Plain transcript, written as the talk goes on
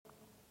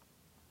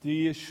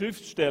Die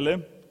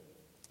Schriftstelle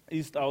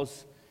ist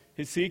aus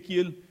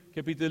Hesekiel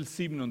Kapitel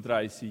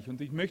 37. Und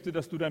ich möchte,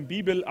 dass du deine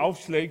Bibel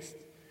aufschlägst.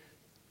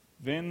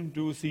 Wenn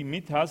du sie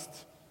mit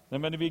hast,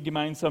 dann werden wir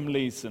gemeinsam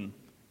lesen.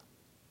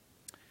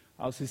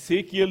 Aus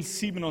Hesekiel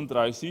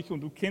 37, und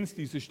du kennst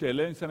diese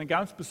Stelle, ist eine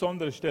ganz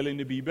besondere Stelle in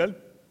der Bibel.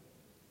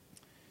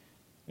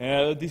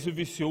 Diese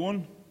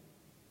Vision,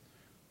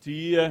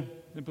 die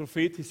der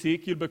Prophet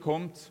Hesekiel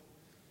bekommt,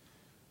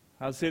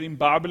 als er in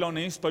Babylon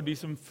ist, bei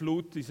diesem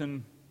Flut,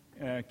 diesem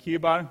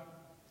Kebar.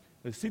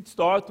 Er sitzt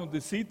dort und er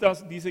sieht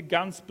diese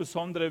ganz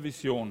besondere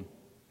Vision.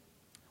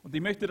 Und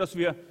ich möchte, dass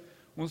wir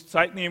uns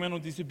Zeit nehmen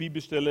und diese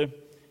Bibelstelle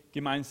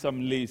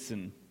gemeinsam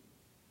lesen.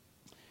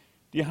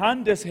 Die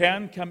Hand des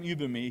Herrn kam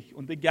über mich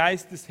und der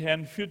Geist des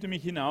Herrn führte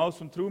mich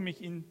hinaus und trug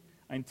mich in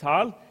ein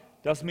Tal,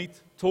 das mit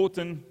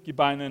toten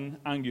Gebeinen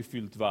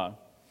angefüllt war.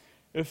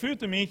 Er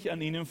führte mich an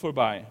ihnen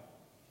vorbei.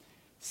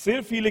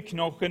 Sehr viele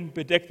Knochen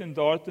bedeckten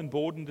dort den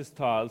Boden des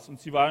Tals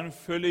und sie waren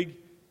völlig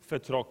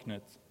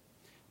vertrocknet.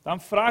 Dann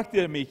fragte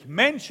er mich: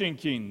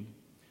 Menschenkind,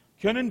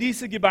 können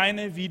diese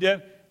Gebeine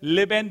wieder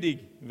lebendig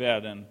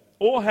werden?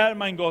 O Herr,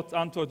 mein Gott,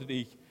 antwortete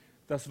ich,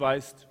 das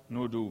weißt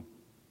nur du.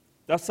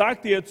 Da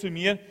sagte er zu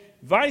mir: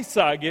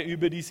 Weissage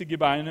über diese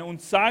Gebeine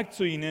und sag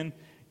zu ihnen: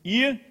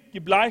 Ihr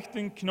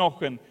gebleichten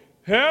Knochen,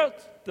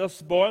 hört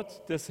das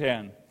Wort des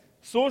Herrn.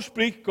 So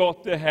spricht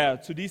Gott, der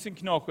Herr, zu diesen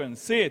Knochen: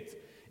 Seht,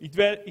 ich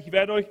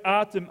werde euch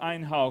Atem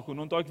einhauchen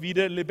und euch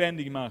wieder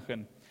lebendig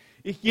machen.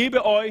 Ich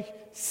gebe euch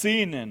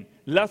Sehnen,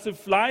 lasse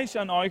Fleisch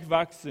an euch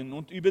wachsen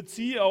und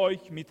überziehe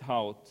euch mit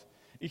Haut.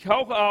 Ich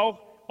hauche auch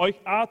euch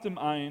Atem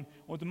ein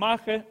und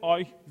mache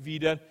euch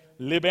wieder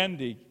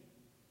lebendig.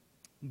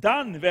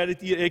 Dann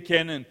werdet ihr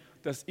erkennen,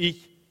 dass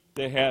ich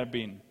der Herr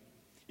bin.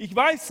 Ich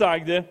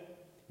weissagte,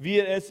 wie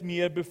er es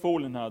mir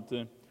befohlen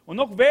hatte. Und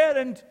noch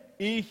während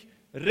ich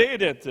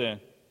redete,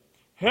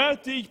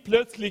 hörte ich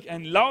plötzlich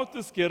ein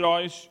lautes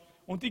Geräusch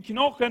und die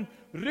Knochen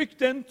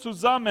rückten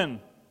zusammen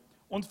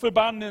und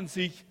verbanden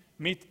sich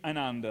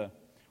miteinander.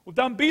 Und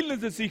dann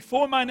bildete sich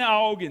vor meinen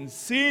Augen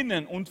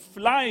Sehnen und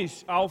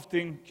Fleisch auf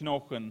den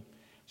Knochen.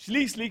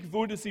 Schließlich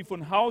wurde sie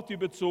von Haut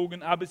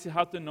überzogen, aber sie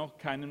hatte noch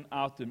keinen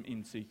Atem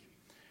in sich.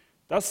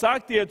 Da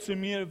sagte er zu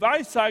mir: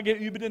 Weissage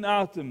über den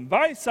Atem,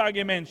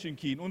 weissage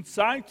Menschenkind und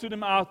sag zu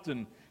dem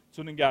Atem,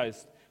 zu dem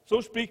Geist.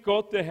 So spricht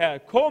Gott der Herr: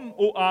 Komm,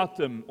 o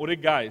Atem oder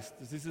Geist,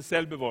 das ist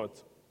dasselbe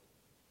Wort.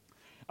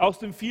 Aus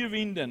den vier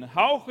Winden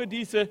hauche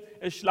diese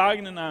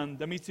Erschlagenen an,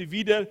 damit sie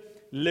wieder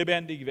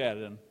lebendig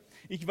werden.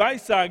 Ich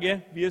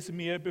weissage, wie es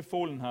mir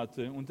befohlen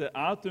hatte, und der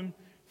Atem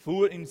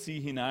fuhr in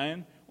sie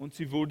hinein und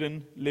sie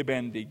wurden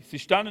lebendig. Sie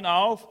standen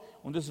auf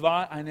und es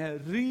war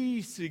eine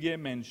riesige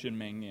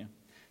Menschenmenge.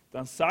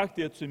 Dann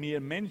sagte er zu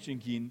mir: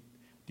 Menschenkind,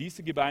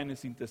 diese Gebeine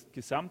sind das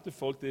gesamte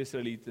Volk der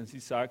Israeliten.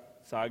 Sie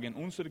sagen,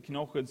 unsere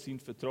Knochen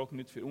sind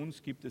vertrocknet, für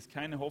uns gibt es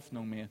keine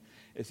Hoffnung mehr.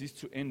 Es ist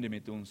zu Ende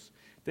mit uns.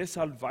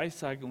 Deshalb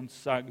weissage und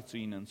sage zu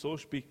ihnen: So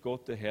spricht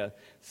Gott der Herr: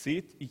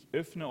 Seht, ich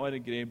öffne eure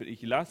Gräber,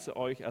 ich lasse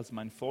euch als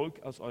mein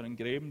Volk aus euren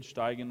Gräben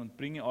steigen und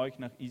bringe euch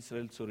nach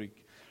Israel zurück.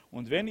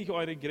 Und wenn ich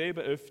eure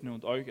Gräber öffne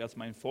und euch als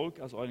mein Volk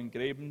aus euren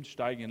Gräben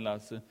steigen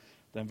lasse,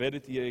 dann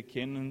werdet ihr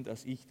erkennen,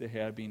 dass ich der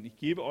Herr bin. Ich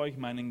gebe euch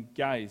meinen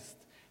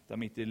Geist,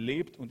 damit ihr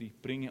lebt, und ich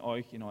bringe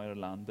euch in euer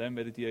Land. Dann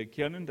werdet ihr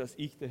erkennen, dass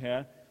ich der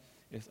Herr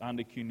es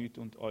angekündigt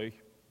und euch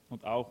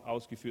und auch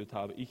ausgeführt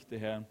habe. Ich, der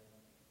Herr,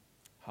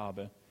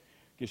 habe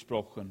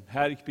gesprochen.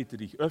 Herr, ich bitte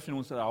dich, öffne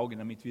unsere Augen,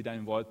 damit wir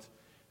dein Wort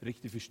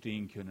richtig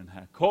verstehen können,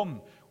 Herr.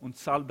 Komm und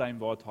salb dein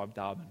Wort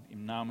heute Abend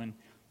im Namen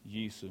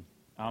Jesu.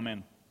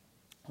 Amen.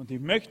 Und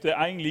ich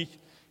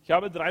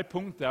habe 3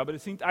 Punkte, aber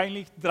es sind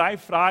eigentlich 3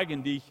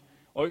 Fragen, die ich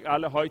euch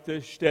alle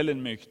heute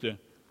stellen möchte.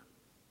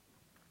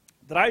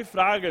 3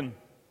 Fragen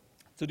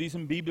zu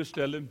diesem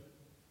Bibelstelle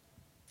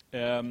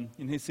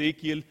in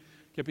Hesekiel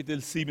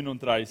Kapitel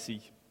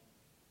 37.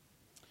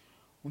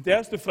 Und die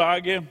erste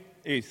Frage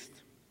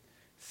ist: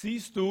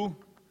 Siehst du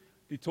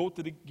die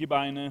toten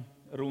Gebeine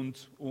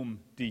rund um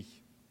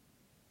dich?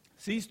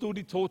 Siehst du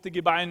die toten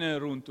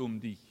Gebeine rund um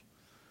dich?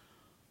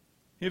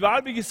 Hier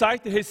war, wie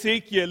gesagt, der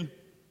Hesekiel.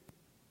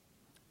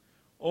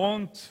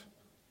 Und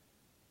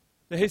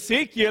der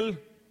Hesekiel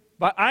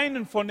war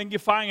einer von den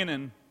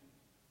Gefangenen,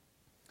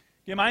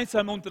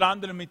 gemeinsam unter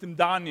anderem mit dem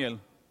Daniel,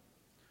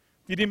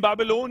 die den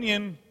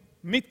Babylonien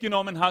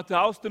mitgenommen hatte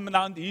aus dem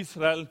Land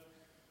Israel.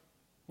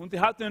 Und die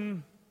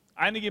hatten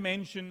einige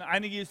Menschen,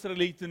 einige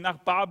Israeliten nach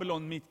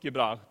Babylon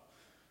mitgebracht.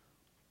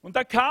 Und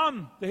da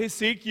kam der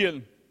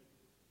Hesekiel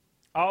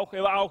auch,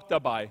 er war auch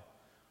dabei.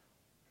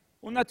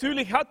 Und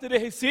natürlich hatte der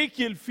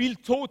Hesekiel viel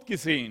Tod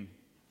gesehen.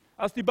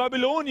 Als die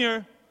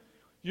Babylonier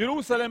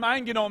Jerusalem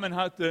eingenommen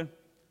hatten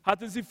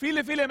sie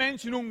viele, viele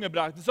Menschen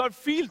umgebracht. Es war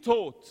viel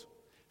Tod,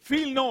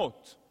 viel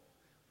Not.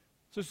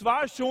 So, es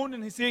war schon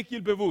in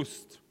Hesekiel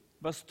bewusst,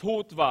 was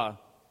Tod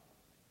war.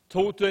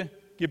 Tote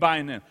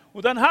Gebeine.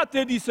 Und dann hat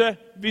er diese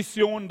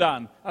Vision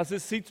dann, als er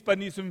sitzt bei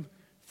diesem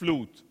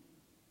Flut.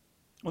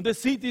 Und er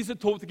sieht diese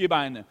toten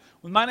Gebeine.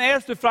 Und meine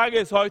erste Frage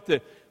ist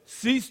heute: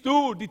 Siehst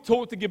du die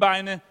toten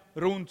Gebeine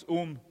rund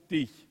um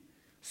dich?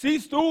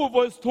 Siehst du,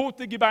 wo es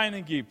tote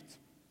Gebeine gibt?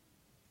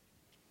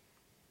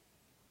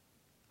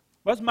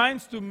 Was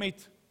meinst du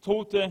mit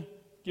tote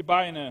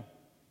Gebeine?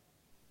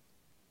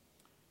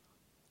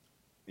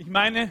 Ich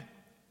meine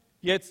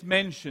jetzt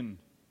Menschen,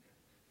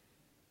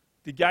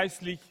 die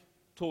geistlich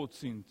tot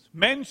sind.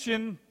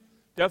 Menschen,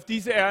 die auf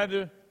dieser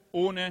Erde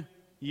ohne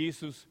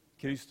Jesus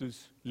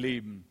Christus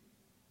leben.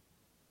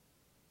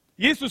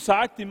 Jesus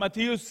sagt in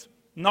Matthäus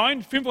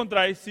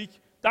 9,35,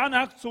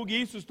 danach zog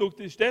Jesus durch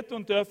die Städte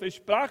und Dörfer,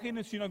 sprach in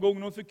den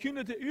Synagogen und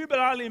verkündete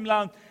überall im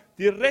Land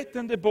die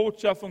rettende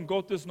Botschaft von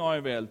Gottes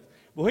neue Welt.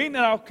 Wohin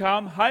er auch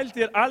kam,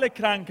 heilte er alle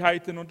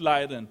Krankheiten und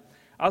Leiden.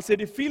 Als er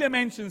die vielen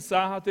Menschen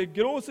sah, hatte er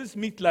großes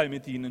Mitleid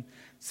mit ihnen.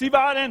 Sie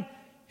waren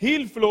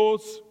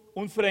hilflos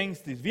und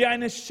verängstigt, wie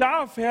eine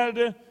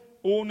Schafherde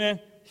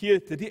ohne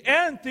Hirte. Die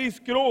Ernte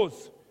ist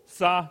groß,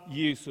 sah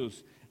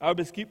Jesus,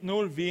 aber es gibt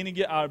nur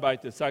wenige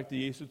Arbeiter, sagte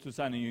Jesus zu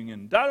seinen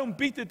Jüngern. Darum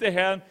bittet der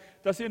Herr,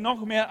 dass er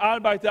noch mehr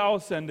Arbeiter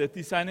aussendet,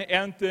 die seine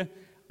Ernte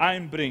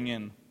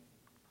einbringen.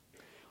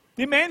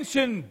 Die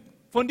Menschen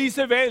von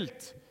dieser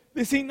Welt,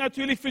 die sind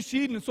natürlich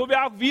verschieden, so wie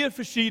auch wir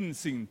verschieden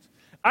sind.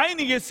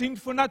 Einige sind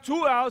von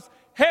Natur aus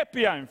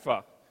happy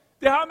einfach.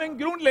 Die haben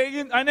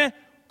grundlegend eine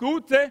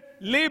gute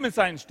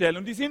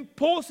Lebenseinstellung, die sind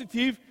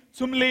positiv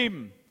zum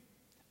Leben.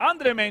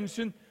 Andere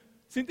Menschen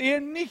sind eher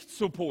nicht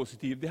so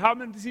positiv,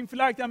 die sind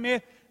vielleicht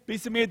ein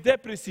bisschen mehr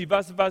depressiv,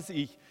 was weiß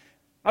ich.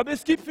 Aber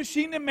es gibt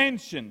verschiedene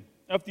Menschen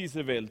auf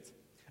dieser Welt.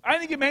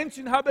 Einige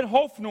Menschen haben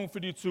Hoffnung für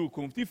die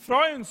Zukunft, die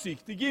freuen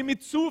sich, die gehen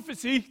mit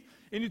Zuversicht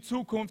in die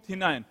Zukunft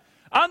hinein.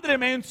 Andere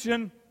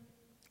Menschen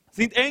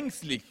sind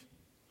ängstlich,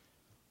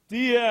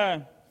 die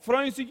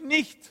freuen sich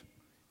nicht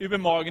über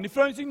morgen, die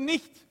freuen sich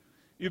nicht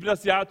über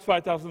das Jahr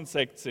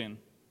 2016.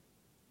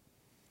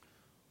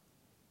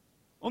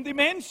 Und die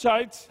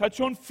Menschheit hat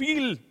schon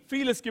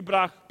vieles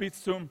gebracht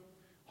bis zum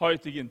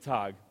heutigen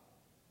Tag.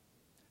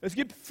 Es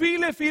gibt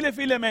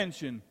viele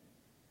Menschen,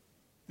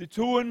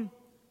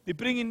 die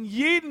bringen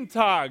jeden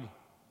Tag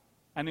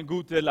eine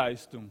gute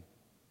Leistung.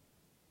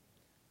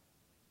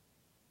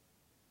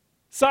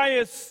 Sei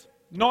es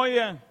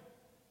neue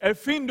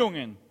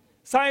Erfindungen,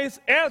 sei es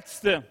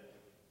Ärzte,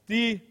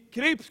 die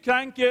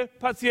krebskranke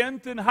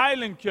Patienten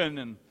heilen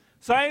können,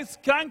 sei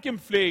es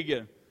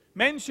Krankenpfleger,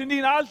 Menschen, die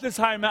in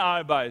Altersheimen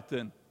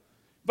arbeiten,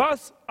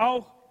 was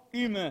auch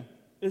immer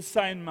es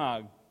sein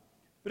mag.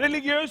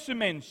 Religiöse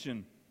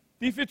Menschen,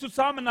 die für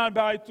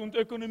Zusammenarbeit und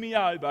Ökonomie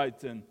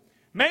arbeiten.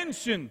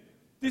 Menschen,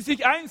 die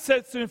sich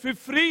einsetzen für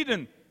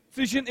Frieden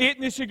zwischen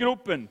ethnischen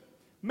Gruppen.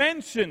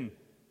 Menschen,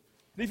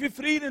 die für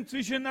Frieden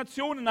zwischen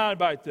Nationen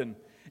arbeiten.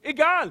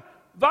 Egal,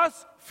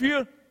 was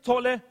für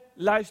tolle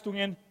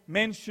Leistungen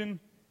Menschen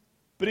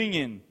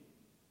bringen.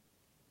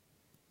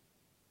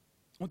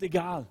 Und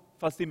egal,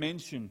 was die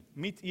Menschen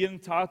mit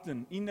ihren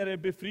Taten innere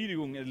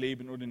Befriedigung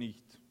erleben oder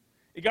nicht.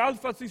 Egal,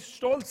 was sie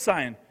stolz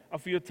sein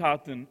auf ihre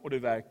Taten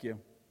oder Werke.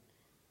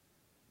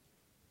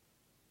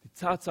 Die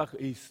Tatsache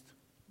ist,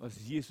 was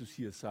Jesus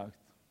hier sagt,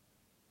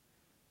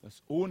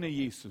 dass ohne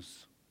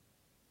Jesus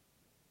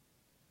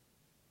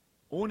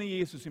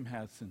im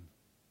Herzen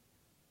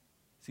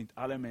sind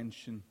alle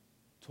Menschen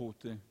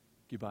tote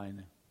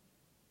Gebeine.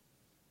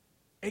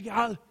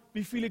 Egal,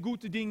 wie viele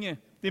gute Dinge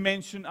die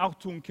Menschen auch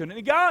tun können.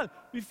 Egal,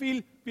 wie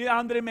viel wir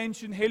andere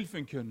Menschen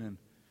helfen können.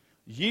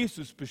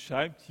 Jesus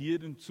beschreibt hier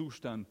den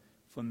Zustand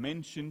von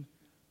Menschen,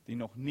 die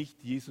noch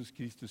nicht Jesus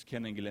Christus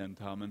kennengelernt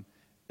haben.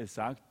 Er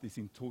sagt, die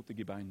sind tote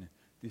Gebeine.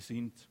 Die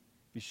sind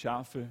wie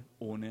Schafe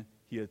ohne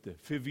Hirte,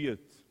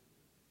 verwirrt.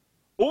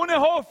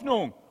 Ohne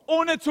Hoffnung,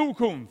 ohne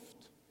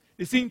Zukunft.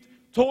 Die sind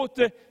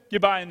tote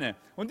Gebeine.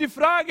 Und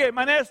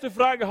meine erste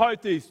Frage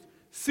heute ist,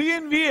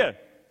 sehen wir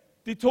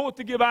die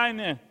toten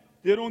Gebeine,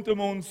 die rund um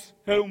uns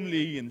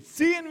herumliegen?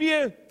 Sehen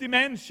wir die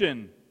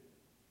Menschen?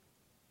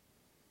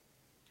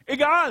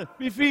 Egal,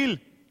 wie viel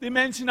die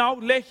Menschen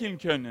auch lächeln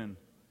können.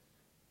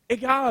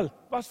 Egal,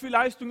 was für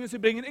Leistungen sie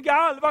bringen.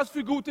 Egal, was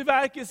für gute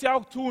Werke sie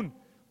auch tun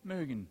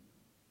mögen.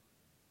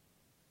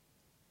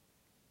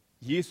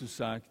 Jesus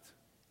sagt,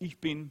 ich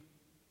bin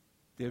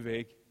der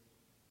Weg,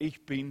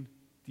 ich bin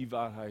die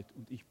Wahrheit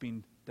und ich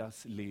bin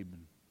das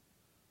Leben.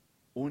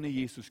 Ohne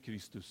Jesus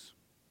Christus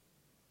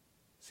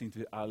sind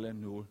wir alle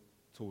nur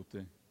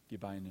tote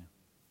Gebeine.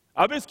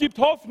 Aber es gibt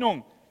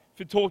Hoffnung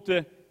für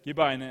tote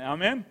Gebeine.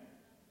 Amen.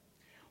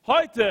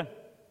 Heute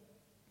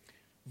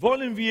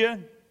wollen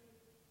wir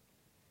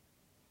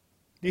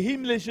die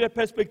himmlische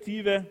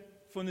Perspektive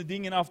von den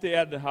Dingen auf der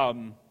Erde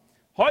haben.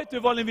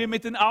 Heute wollen wir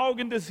mit den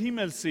Augen des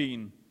Himmels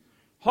sehen.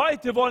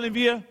 Heute wollen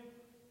wir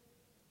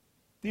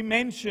die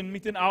Menschen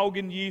mit den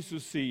Augen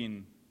Jesus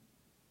sehen.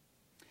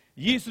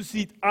 Jesus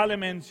sieht alle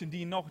Menschen,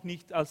 die ihn noch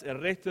nicht als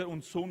Erretter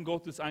und Sohn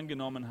Gottes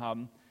angenommen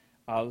haben,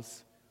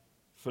 als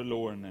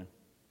Verlorene.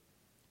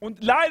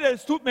 Und leider,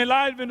 es tut mir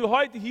leid, wenn du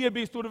heute hier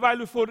bist oder weil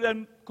du vor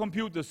dem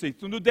Computer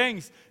sitzt und du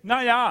denkst,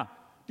 naja,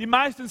 die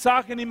meisten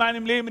Sachen in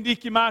meinem Leben, die ich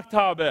gemacht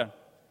habe,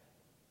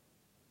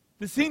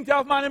 das sind ja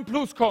auf meinem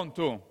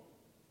Pluskonto.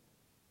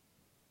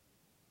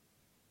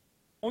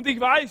 Und ich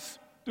weiß,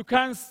 du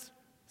kannst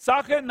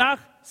Sache nach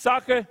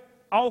Sache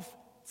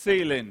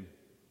aufzählen.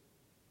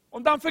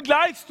 Und dann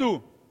vergleichst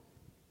du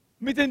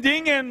mit den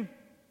Dingen,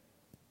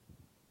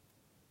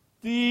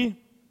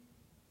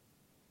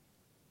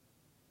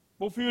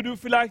 wofür du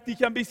vielleicht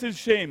dich ein bisschen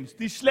schämst,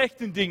 die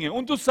schlechten Dinge.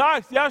 Und du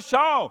sagst, ja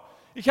schau,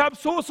 ich habe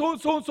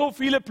so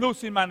viele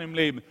Plus in meinem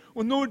Leben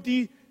und nur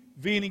die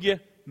wenige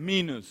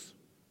Minus.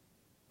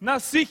 Na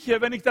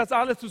sicher, wenn ich das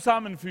alles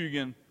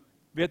zusammenfüge,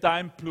 wird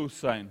ein Plus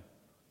sein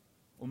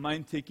und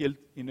mein Ticket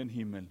in den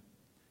Himmel.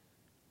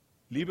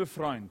 Lieber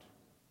Freund,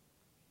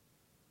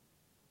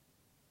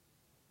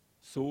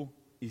 so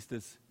ist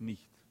es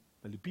nicht.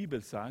 Weil die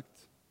Bibel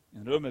sagt,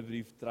 in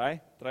Römerbrief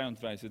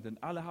 3,33,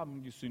 denn alle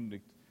haben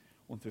gesündigt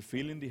und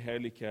verfehlen die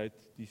Herrlichkeit,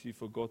 die sie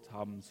vor Gott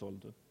haben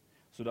sollten,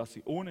 sodass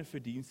sie ohne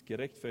Verdienst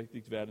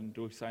gerechtfertigt werden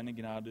durch seine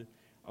Gnade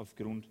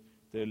aufgrund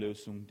der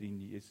Erlösung,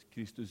 die in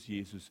Christus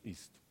Jesus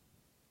ist.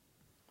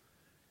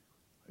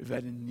 Wir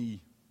werden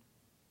nie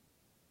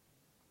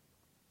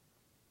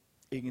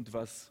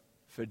irgendwas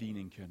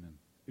verdienen können.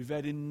 Wir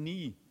werden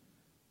nie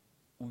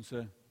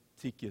unser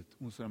Ticket,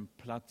 unseren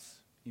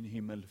Platz im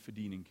Himmel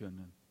verdienen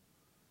können.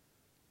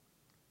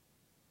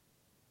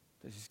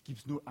 Es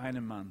gibt nur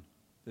einen Mann,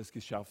 der es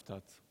geschafft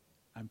hat,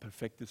 ein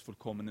perfektes,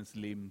 vollkommenes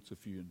Leben zu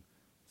führen.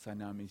 Sein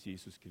Name ist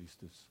Jesus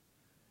Christus.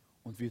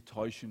 Und wir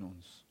täuschen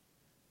uns.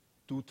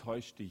 Du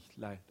täuschst dich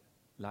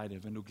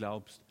leider, wenn du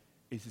glaubst,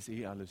 es ist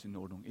alles in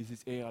Ordnung. Es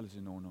ist alles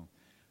in Ordnung.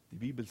 Die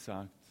Bibel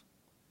sagt,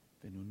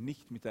 wenn du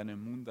nicht mit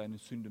deinem Mund deine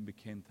Sünden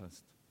bekennt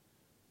hast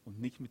und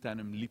nicht mit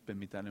deinem Lippen,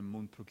 mit deinem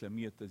Mund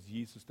proklamiert, dass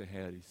Jesus der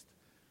Herr ist,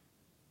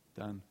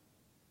 dann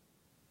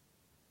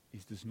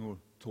ist es nur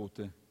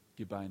tote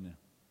Gebeine.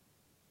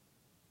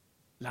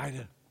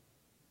 Leider.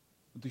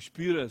 Und ich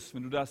spüre es,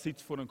 wenn du da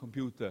sitzt vor dem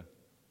Computer.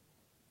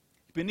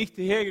 Ich bin nicht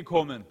hierher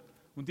gekommen,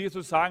 um dir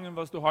zu sagen,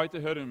 was du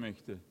heute hören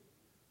möchtest.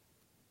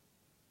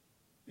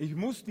 Ich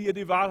muss dir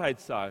die Wahrheit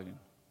sagen.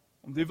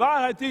 Und die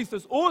Wahrheit ist,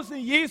 dass ohne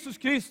Jesus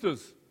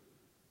Christus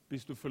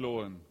bist du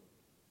verloren.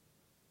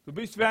 Du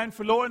bist wie ein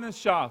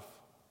verlorenes Schaf.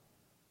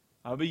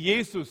 Aber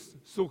Jesus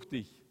sucht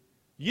dich.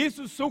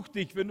 Jesus sucht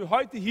dich, wenn du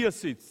heute hier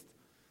sitzt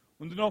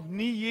und du noch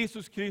nie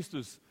Jesus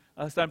Christus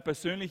als dein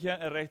persönlicher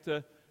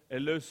Erretter,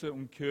 Erlöser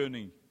und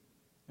König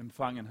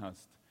empfangen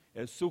hast.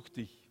 Er sucht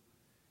dich.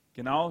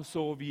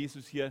 Genauso wie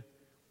Jesus hier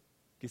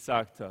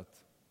gesagt hat.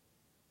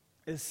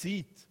 Er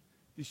sieht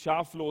die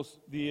Schafe,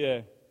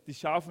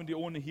 die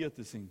ohne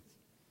Hirte sind.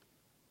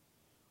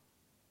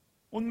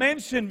 Und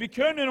Menschen, wir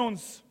können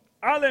uns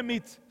alle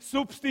mit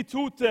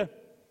Substitute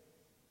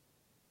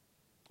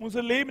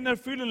unser Leben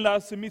erfüllen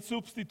lassen mit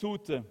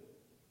Substitute.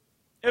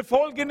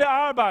 Erfolg in der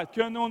Arbeit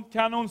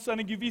kann uns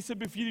eine gewisse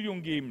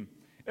Befriedigung geben.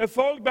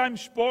 Erfolg beim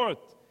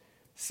Sport,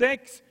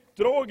 Sex,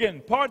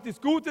 Drogen,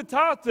 Partys, gute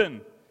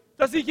Taten.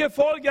 Dass ich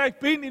erfolgreich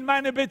bin in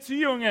meinen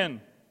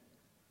Beziehungen.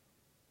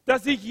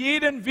 Dass ich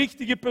jede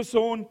wichtige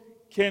Person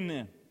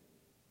kenne.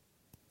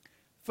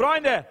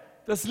 Freunde,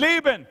 das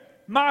Leben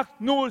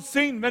macht nur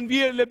Sinn, wenn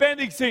wir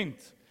lebendig sind.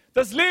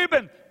 Das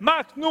Leben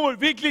macht nur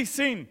wirklich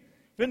Sinn,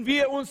 wenn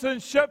wir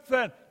unseren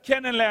Schöpfer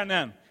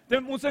kennenlernen.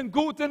 Unseren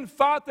guten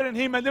Vater im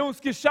Himmel, der uns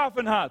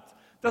geschaffen hat.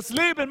 Das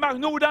Leben macht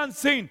nur dann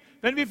Sinn,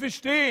 wenn wir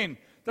verstehen,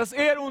 dass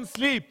er uns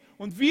liebt.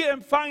 Und wir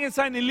empfangen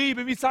seine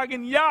Liebe. Wir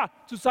sagen Ja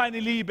zu seiner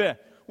Liebe.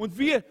 Und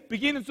wir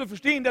beginnen zu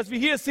verstehen, dass wir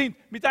hier sind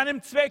mit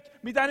einem Zweck,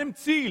 mit einem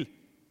Ziel.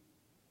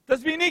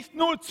 Dass wir nicht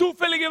nur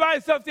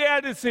zufälligerweise auf der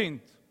Erde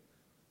sind.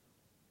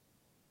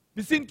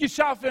 Wir sind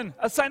geschaffen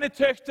als seine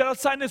Töchter,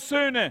 als seine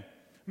Söhne.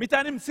 Mit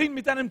einem Sinn,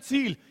 mit einem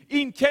Ziel.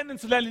 Ihn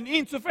kennenzulernen,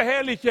 ihn zu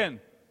verherrlichen.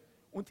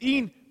 Und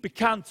ihn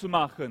bekannt zu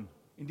machen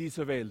in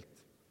dieser Welt.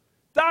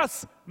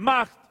 Das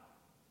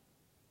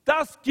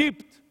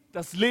gibt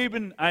das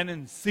Leben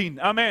einen Sinn.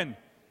 Amen.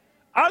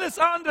 Alles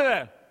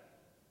andere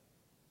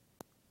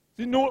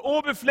sind nur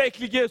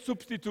oberflächliche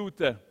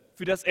Substitute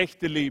für das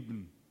echte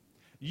Leben.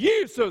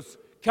 Jesus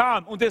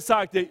kam und er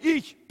sagte,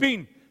 ich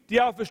bin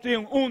die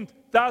Auferstehung und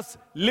das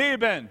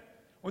Leben.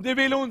 Und er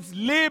will uns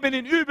Leben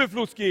in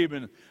Überfluss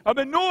geben.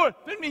 Aber nur,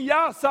 wenn wir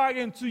Ja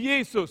sagen zu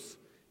Jesus,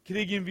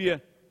 kriegen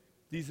wir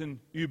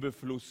diesen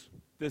Überfluss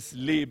des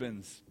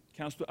Lebens.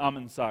 Kannst du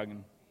Amen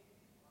sagen?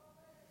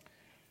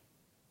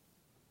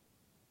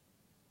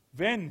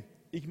 Wenn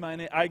ich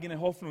meine eigene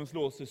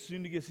hoffnungslose,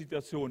 sündige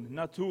Situation,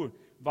 Natur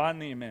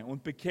wahrnehme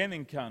und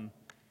bekennen kann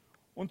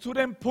und zu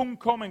dem Punkt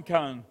kommen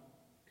kann,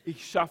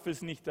 ich schaffe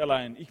es nicht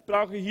allein, ich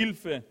brauche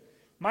Hilfe,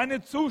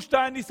 mein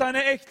Zustand ist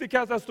eine echte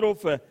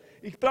Katastrophe,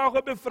 ich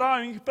brauche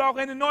Befreiung, ich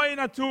brauche eine neue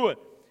Natur,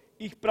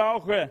 ich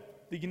brauche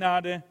die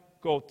Gnade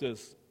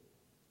Gottes.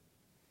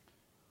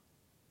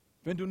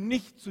 Wenn du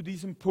nicht zu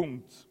diesem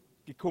Punkt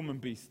gekommen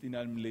bist in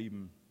deinem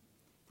Leben,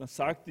 dann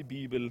sagt die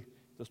Bibel,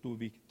 dass du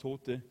wie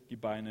tote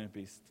Gebeine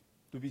bist.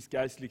 Du bist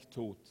geistlich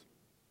tot.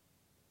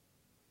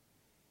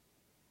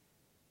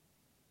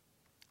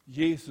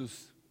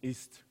 Jesus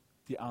ist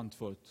die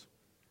Antwort.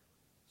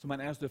 Zu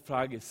meiner ersten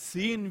Frage,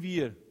 sehen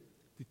wir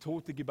die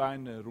toten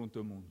Gebeine rund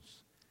um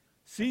uns?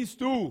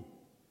 Siehst du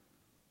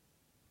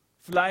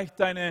vielleicht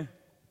deine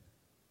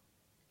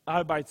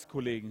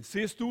Arbeitskollegen?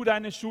 Siehst du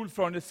deine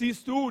Schulfreunde?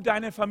 Siehst du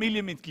deine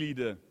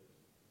Familienmitglieder?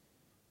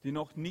 die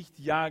noch nicht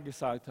Ja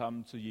gesagt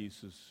haben zu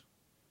Jesus?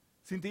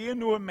 Sind eher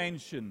nur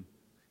Menschen?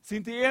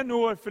 Sind eher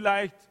nur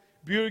vielleicht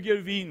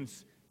Bürger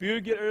Wiens,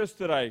 Bürger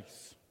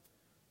Österreichs?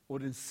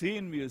 Oder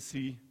sehen wir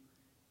sie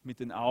mit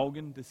den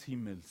Augen des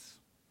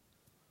Himmels?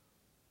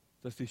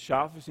 Dass die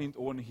Schafe sind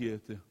ohne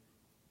Hirte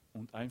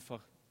und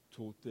einfach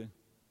tote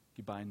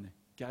Gebeine,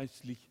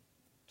 geistlich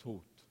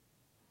tot.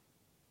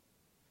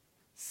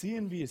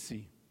 Sehen wir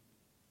sie?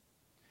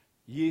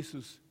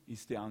 Jesus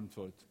ist die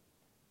Antwort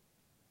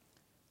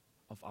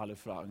auf alle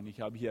Fragen.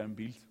 Ich habe hier ein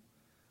Bild.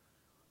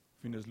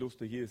 Ich finde es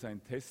lustig, hier ist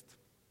ein Test.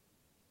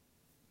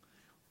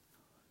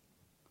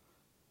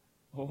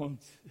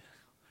 Und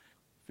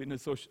ich finde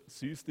es so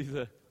süß,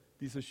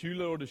 dieser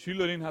Schüler oder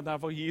Schülerin hat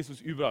einfach Jesus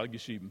überall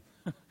geschrieben.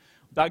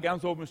 Und da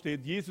ganz oben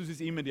steht, Jesus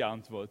ist immer die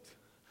Antwort.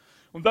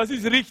 Und das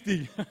ist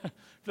richtig.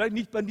 Vielleicht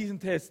nicht bei diesem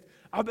Test,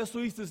 aber so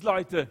ist es,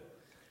 Leute.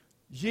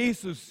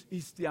 Jesus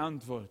ist die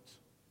Antwort.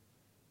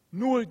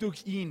 Nur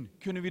durch ihn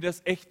können wir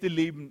das echte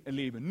Leben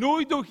erleben.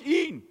 Nur durch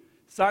ihn,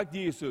 sagt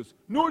Jesus,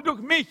 nur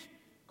durch mich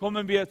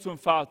kommen wir zum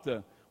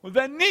Vater. Und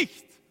wenn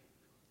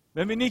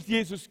wir nicht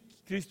Jesus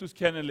Christus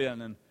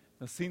kennenlernen,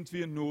 dann sind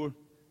wir nur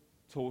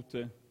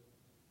tote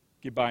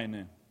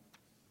Gebeine.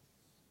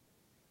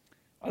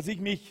 Als ich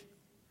mich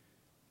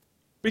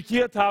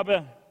bekehrt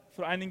habe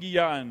vor einigen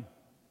Jahren,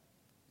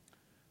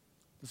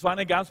 das war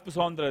eine ganz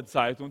besondere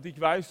Zeit. Und ich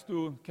weiß,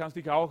 du kannst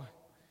dich auch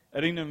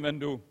erinnern, wenn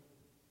du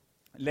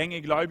länger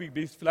gläubig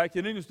bist. Vielleicht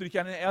erinnerst du dich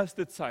an eine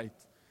erste Zeit.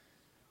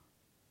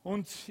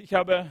 Und ich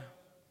habe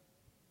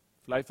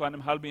vielleicht vor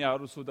einem halben Jahr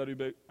oder so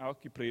darüber auch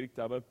gepredigt,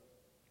 aber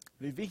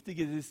wie wichtig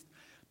es ist,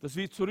 dass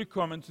wir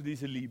zurückkommen zu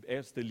dieser Liebe,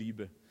 erste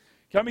Liebe.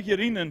 Ich kann mich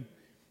erinnern,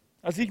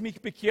 als ich mich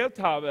bekehrt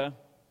habe,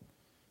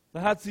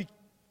 da hat sich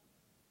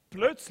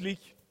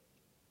plötzlich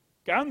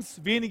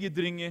ganz wenige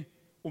Dinge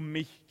um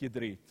mich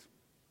gedreht.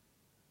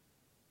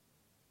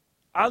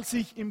 Als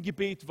ich im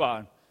Gebet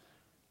war,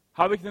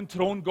 habe ich den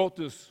Thron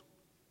Gottes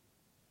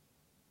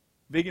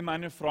wegen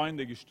meiner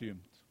Freunde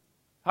gestürmt.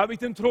 Habe ich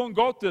den Thron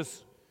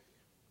Gottes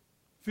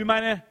für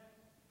meine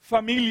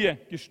Familie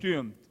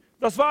gestürmt.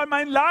 Das war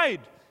mein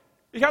Leid.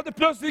 Ich hatte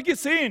plötzlich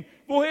gesehen,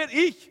 woher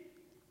ich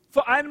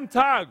vor einem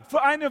Tag,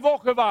 vor einer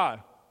Woche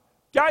war.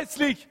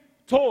 Geistlich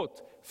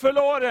tot,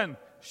 verloren,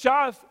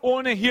 Schaf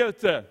ohne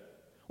Hirte.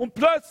 Und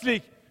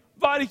plötzlich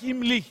war ich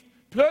im Licht.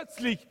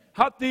 Plötzlich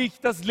hatte ich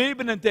das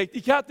Leben entdeckt.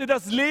 Ich hatte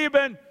das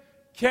Leben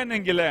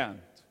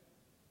kennengelernt.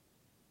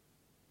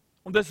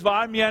 Und es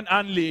war mir ein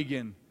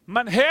Anliegen.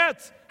 Mein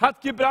Herz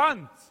hat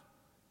gebrannt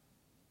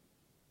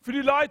für die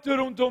Leute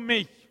rund um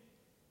mich.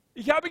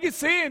 Ich habe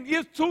gesehen,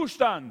 ihr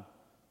Zustand,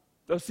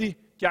 dass sie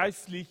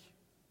geistlich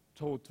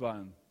tot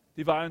waren.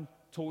 Die waren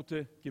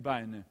tote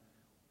Gebeine.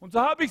 Und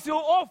so habe ich so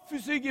oft für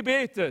sie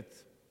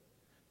gebetet.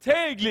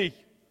 Täglich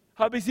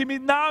habe ich sie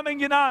mit Namen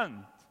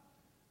genannt.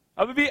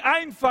 Aber wie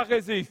einfach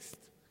es ist,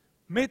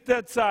 mit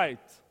der Zeit,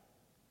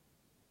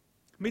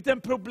 mit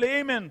den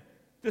Problemen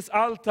des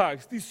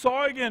Alltags, die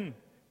Sorgen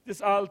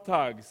des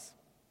Alltags,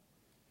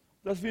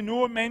 dass wir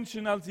nur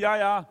Menschen als,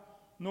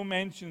 nur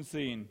Menschen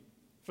sehen.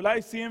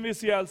 Vielleicht sehen wir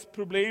sie als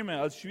Probleme,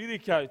 als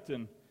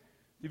Schwierigkeiten,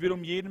 die wir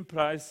um jeden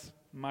Preis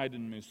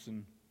meiden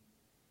müssen.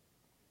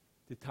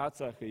 Die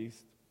Tatsache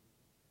ist,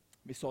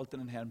 wir sollten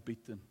den Herrn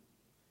bitten,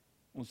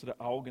 unsere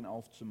Augen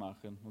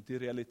aufzumachen und die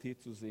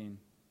Realität zu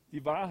sehen.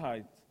 Die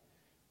Wahrheit,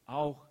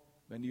 auch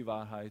wenn die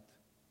Wahrheit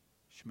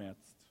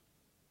schmerzt.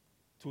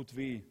 Tut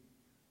weh.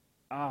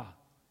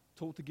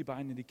 Tote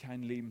Gebeine, die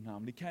kein Leben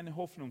haben, die keine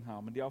Hoffnung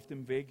haben, die auf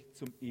dem Weg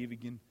zum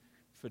ewigen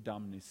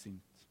Verdammnis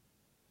sind.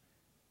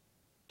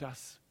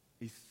 Das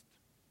ist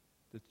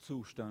der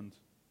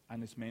Zustand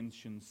eines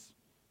Menschen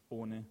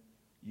ohne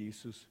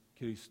Jesus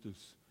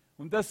Christus.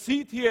 Und das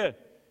sieht hier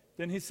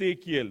den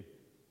Hesekiel.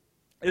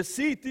 Er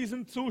sieht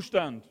diesen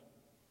Zustand.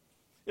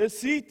 Er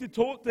sieht die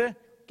toten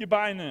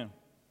Gebeine.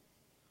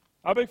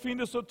 Aber ich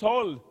finde es so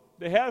toll.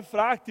 Der Herr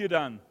fragt ihr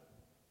dann,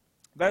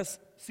 Vers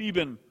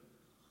 7.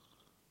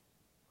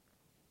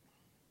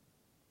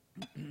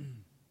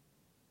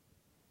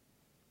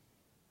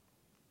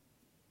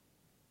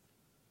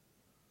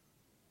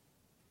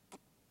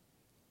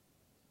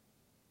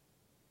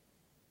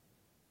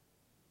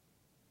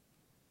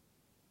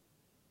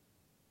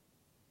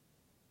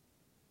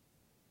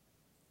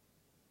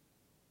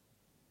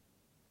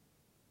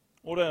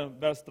 Oder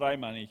Vers 3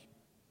 meine ich.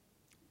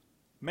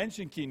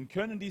 Menschenkind,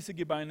 können diese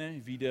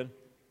Gebeine wieder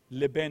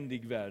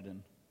lebendig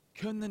werden?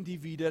 Können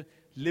die wieder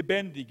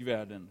lebendig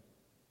werden?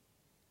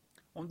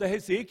 Und der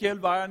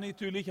Hesekiel war ja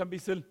natürlich ein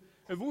bisschen,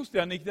 er wusste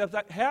ja nicht, er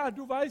sagt, Herr,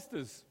 du weißt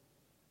es.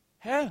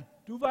 Herr,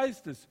 du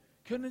weißt es.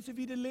 Können sie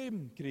wieder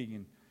Leben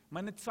kriegen?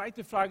 Meine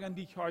zweite Frage an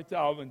dich heute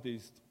Abend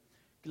ist,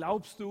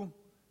 glaubst du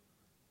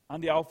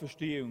an die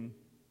Auferstehung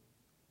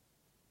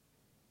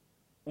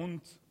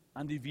und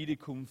an die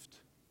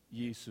Wiederkunft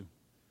Jesu?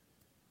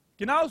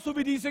 Genauso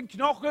wie diese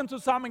Knochen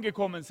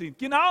zusammengekommen sind,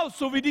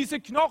 genauso wie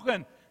diese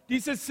Knochen,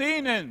 diese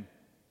Sehnen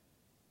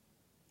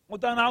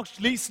und dann auch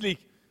schließlich,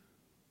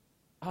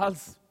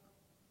 als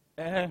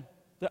der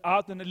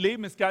atmende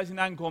Lebensgeist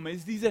hineinkommt,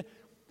 ist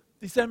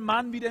ist ein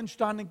Mann wieder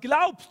entstanden.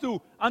 Glaubst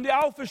du an die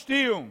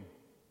Auferstehung?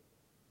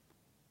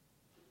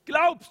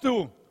 Glaubst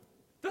du,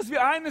 dass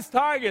wir eines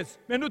Tages,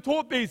 wenn du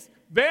tot bist,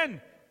 wenn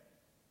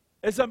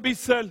es ein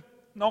bisschen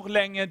noch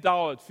länger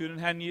dauert, für den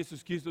Herrn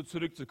Jesus Christus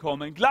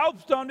zurückzukommen,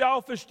 glaubst du an die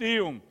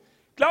Auferstehung?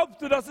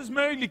 Glaubst du, dass es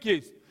möglich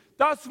ist?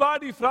 Das war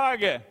die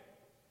Frage,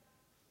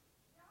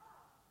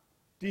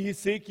 die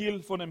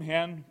Hesekiel von dem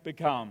Herrn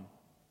bekam.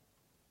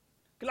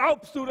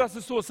 Glaubst du, dass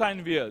es so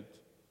sein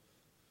wird?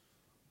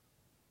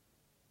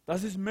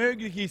 Dass es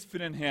möglich ist für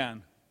den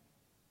Herrn?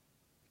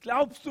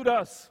 Glaubst du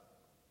das?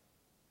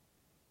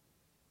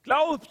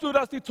 Glaubst du,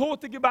 dass die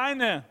toten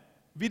Gebeine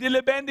wieder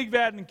lebendig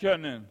werden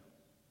können?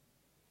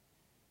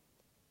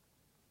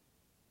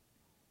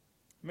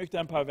 Ich möchte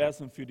ein paar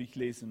Verse für dich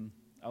lesen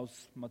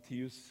aus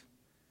Matthäus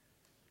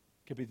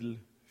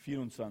Kapitel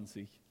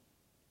 24.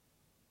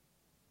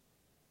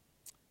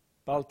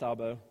 Bald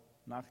aber,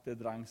 nach der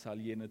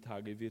Drangsal jener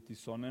Tage, wird die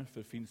Sonne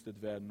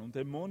verfinstert werden und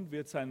der Mond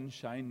wird seinen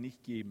Schein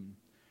nicht geben.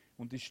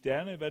 Und die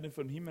Sterne werden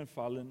vom Himmel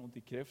fallen und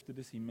die Kräfte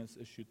des Himmels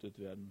erschüttert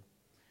werden.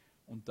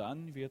 Und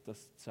dann wird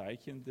das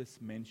Zeichen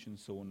des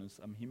Menschensohnes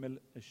am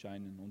Himmel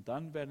erscheinen. Und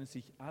dann werden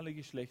sich alle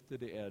Geschlechter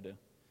der Erde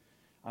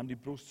an die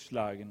Brust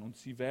schlagen. Und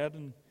sie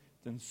werden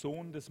den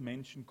Sohn des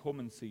Menschen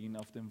kommen sehen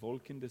auf den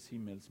Wolken des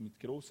Himmels mit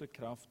großer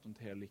Kraft und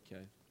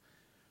Herrlichkeit.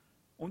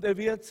 Und er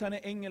wird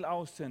seine Engel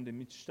aussenden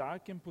mit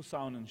starkem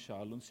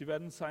Posaunenschall. Und sie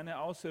werden seine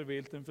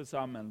Auserwählten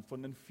versammeln,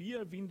 von den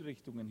 4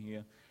 Windrichtungen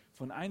her,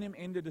 von einem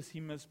Ende des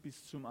Himmels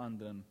bis zum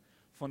anderen.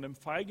 Von dem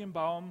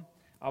Feigenbaum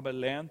aber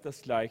lernt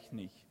das gleich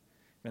nicht.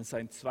 Wenn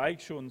sein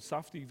Zweig schon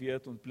saftig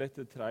wird und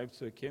Blätter treibt,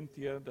 so erkennt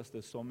ihr, dass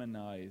der Sommer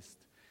nahe ist.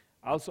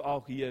 Also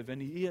auch ihr,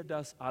 wenn ihr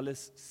das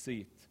alles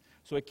seht,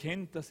 so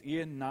erkennt, dass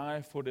er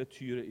nahe vor der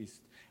Türe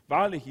ist.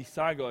 Wahrlich, ich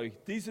sage euch,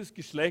 dieses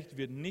Geschlecht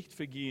wird nicht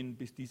vergehen,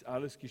 bis dies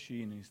alles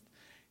geschehen ist.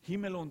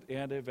 Himmel und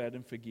Erde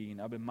werden vergehen,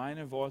 aber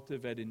meine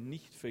Worte werden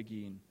nicht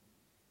vergehen.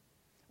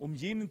 Um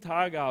jenen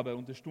Tag aber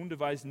und der Stunde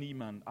weiß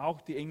niemand,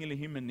 auch die Engel im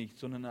Himmel nicht,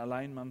 sondern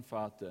allein mein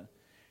Vater.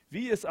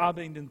 Wie es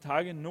aber in den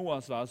Tagen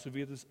Noahs war, so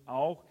wird es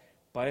auch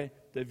bei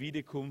der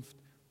Wiederkunft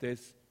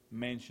des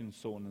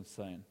Menschensohnes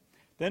sein.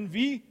 Denn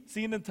wie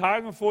sie in den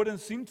Tagen vor der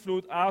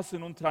Sintflut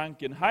aßen und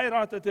tranken,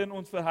 heirateten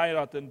und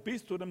verheirateten,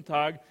 bis zu dem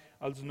Tag,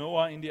 als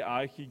Noah in die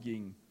Arche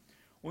ging.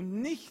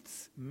 Und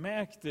nichts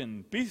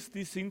merkten, bis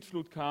die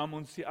Sintflut kam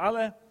und sie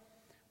alle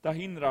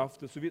dahin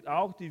raffte, so wird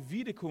auch die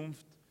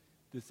Wiederkunft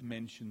des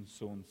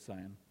Menschensohns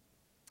sein.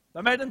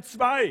 Dann werden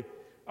 2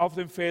 auf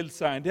dem Feld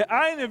sein. Der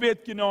eine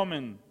wird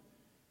genommen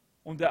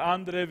und der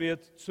andere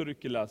wird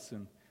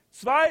zurückgelassen.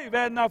 2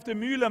 werden auf der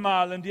Mühle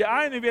mahlen, die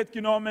eine wird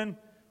genommen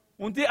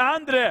und die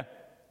andere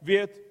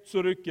wird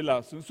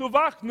zurückgelassen. So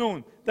wacht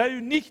nun, da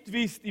ihr nicht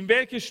wisst, in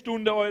welcher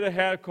Stunde euer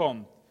Herr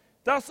kommt.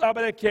 Das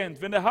aber erkennt,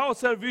 wenn der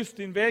Hausherr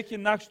wüsste, in welche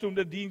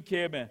Nachtstunde der Dienst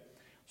käme,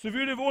 so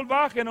würde wohl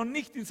wachen und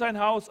nicht in sein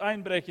Haus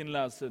einbrechen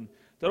lassen.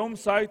 Darum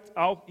seid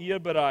auch ihr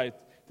bereit,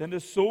 denn der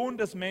Sohn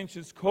des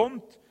Menschen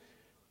kommt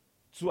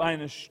zu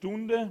einer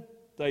Stunde,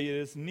 da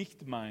ihr es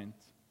nicht meint.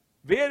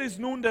 Wer ist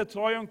nun der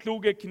treue und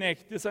kluge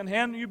Knecht, der sein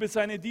Herrn über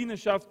seine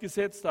Dienerschaft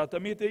gesetzt hat,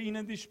 damit er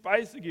ihnen die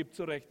Speise gibt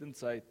zur rechten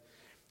Zeit?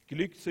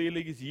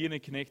 Glückselig ist jener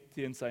Knecht,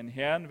 den sein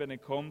Herrn, wenn er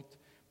kommt,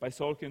 bei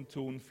solchen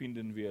Tun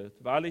finden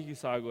wird. Wahrlich, ich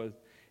sage euch,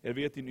 er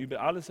wird ihn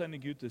über alle seine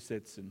Güter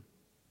setzen.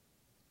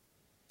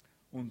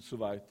 Und so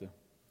weiter.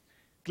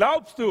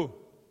 Glaubst du,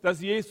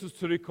 dass Jesus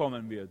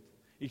zurückkommen wird?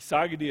 Ich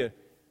sage dir,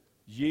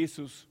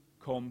 Jesus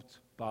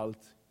kommt bald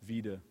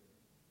wieder.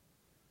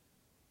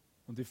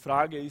 Und die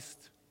Frage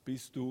ist,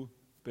 bist du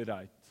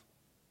bereit?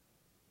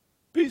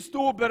 Bist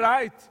du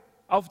bereit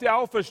auf die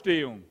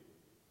Auferstehung?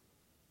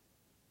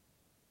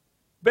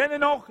 Wenn er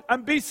noch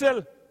ein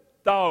bisschen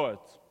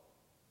dauert.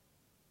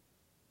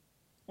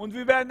 Und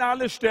wir werden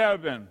alle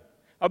sterben.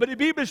 Aber die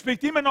Bibel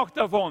spricht immer noch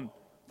davon,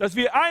 dass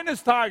wir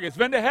eines Tages,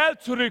 wenn der Herr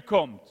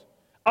zurückkommt,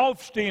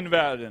 aufstehen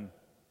werden.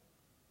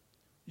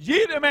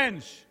 Jeder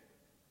Mensch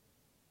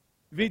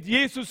wird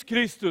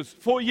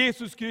vor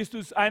Jesus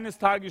Christus eines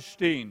Tages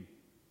stehen.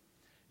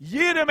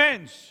 Jeder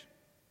Mensch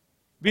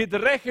wird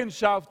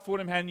Rechenschaft vor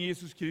dem Herrn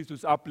Jesus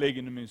Christus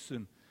ablegen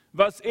müssen,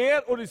 was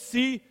er oder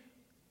sie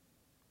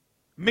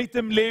mit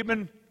dem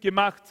Leben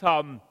gemacht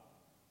haben,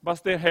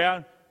 was der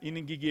Herr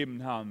ihnen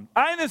gegeben hat.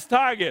 Eines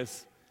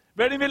Tages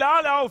werden wir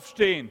alle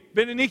aufstehen,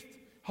 wenn er nicht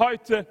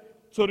heute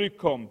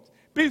zurückkommt.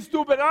 Bist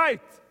du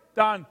bereit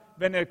dann,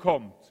 wenn er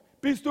kommt?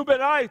 Bist du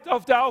bereit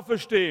auf der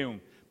Auferstehung?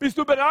 Bist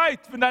du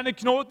bereit, wenn deine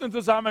Knoten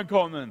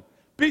zusammenkommen?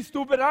 Bist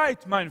du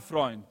bereit, mein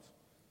Freund?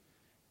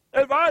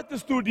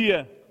 Erwartest du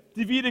dir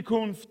die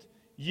Wiederkunft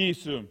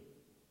Jesu?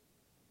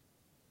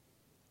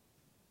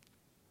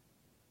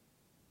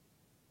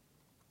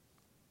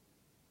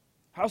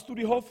 Hast du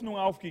die Hoffnung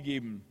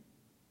aufgegeben?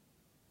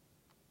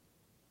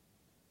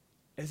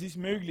 Es ist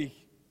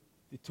möglich,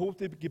 die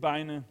toten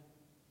Gebeine,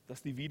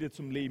 dass die wieder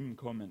zum Leben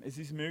kommen. Es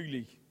ist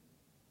möglich.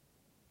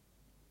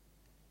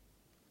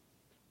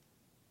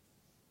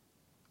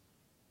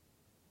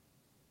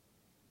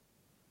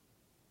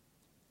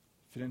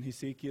 Für den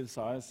Hesekiel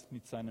sah es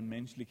mit seinen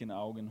menschlichen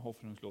Augen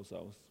hoffnungslos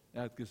aus.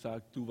 Er hat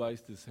gesagt, du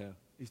weißt es, Herr.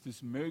 Ist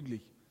es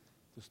möglich,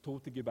 dass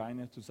tote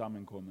Gebeine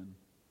zusammenkommen?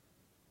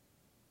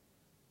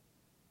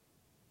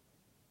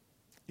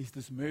 Ist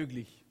es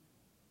möglich,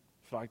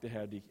 fragt der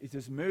Herr dich, ist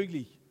es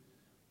möglich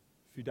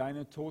für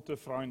deine toten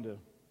Freunde,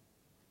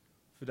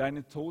 für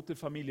deine toten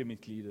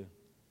Familienmitglieder,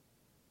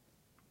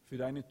 für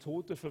deine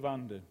toten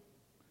Verwandte,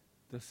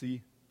 dass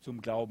sie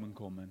zum Glauben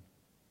kommen?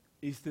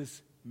 Ist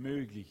es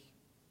möglich?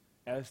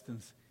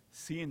 Erstens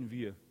sehen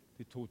wir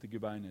die toten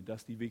Gebeine,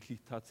 dass die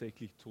wirklich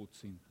tatsächlich tot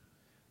sind.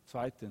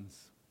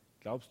 Zweitens,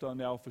 glaubst du an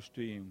die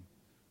Auferstehung,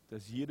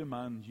 dass jeder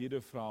Mann,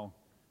 jede Frau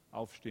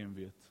aufstehen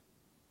wird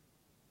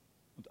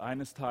und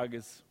eines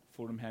Tages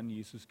vor dem Herrn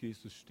Jesus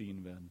Christus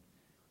stehen werden?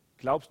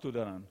 Glaubst du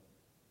daran?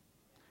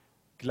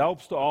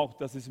 Glaubst du auch,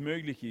 dass es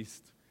möglich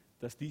ist,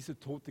 dass diese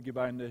toten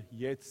Gebeine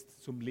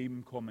jetzt zum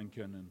Leben kommen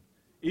können?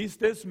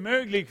 Ist es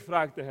möglich,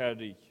 fragt der Herr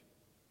dich.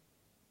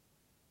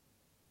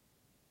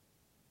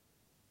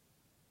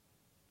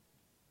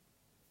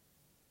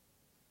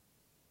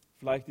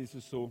 Vielleicht ist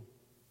es so,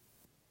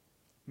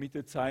 mit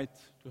der Zeit,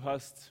 du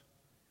hast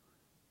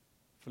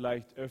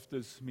vielleicht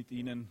öfters mit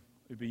ihnen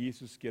über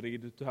Jesus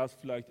geredet, du hast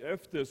vielleicht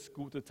öfters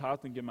gute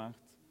Taten gemacht,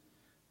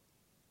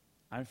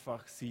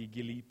 einfach sie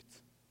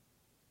geliebt.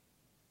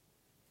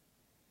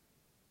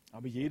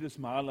 Aber jedes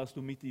Mal, als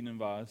du mit ihnen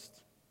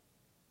warst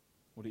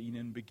oder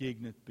ihnen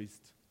begegnet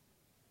bist,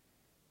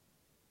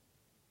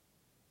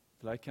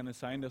 vielleicht kann es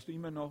sein, dass du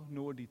immer noch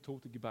nur die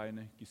toten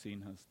Gebeine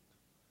gesehen hast.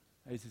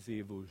 Es ist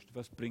wurscht,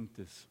 was bringt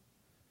es?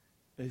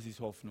 Es ist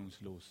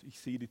hoffnungslos. Ich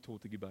sehe die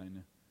toten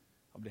Gebeine.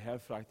 Aber der Herr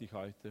fragt dich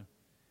heute,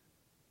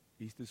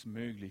 ist es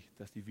möglich,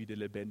 dass die wieder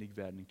lebendig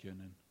werden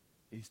können?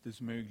 Ist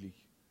es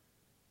möglich?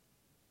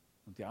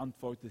 Und die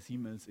Antwort des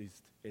Himmels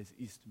ist, es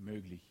ist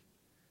möglich.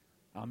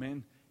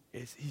 Amen.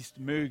 Es ist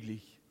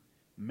möglich,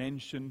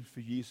 Menschen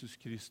für Jesus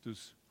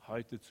Christus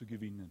heute zu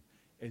gewinnen.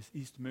 Es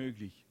ist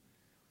möglich,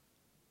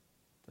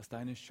 dass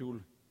deine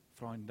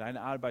Schulfreunde,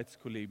 deine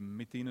Arbeitskollegen,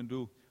 mit denen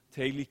du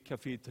täglich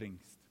Kaffee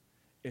trinkst,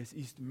 es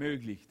ist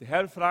möglich. Der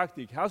Herr fragt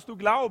dich, hast du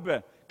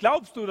Glaube?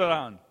 Glaubst du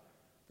daran,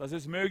 dass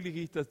es möglich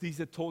ist, dass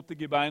diese toten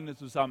Gebeine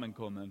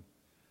zusammenkommen?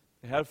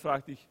 Der Herr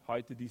fragt dich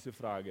heute diese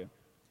Frage.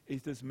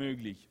 Ist es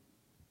möglich?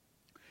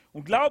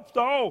 Und glaubst du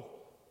auch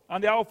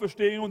an die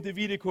Auferstehung und die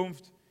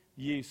Wiederkunft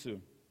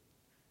Jesu?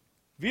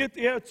 Wird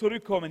er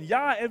zurückkommen?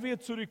 Ja, er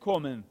wird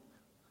zurückkommen.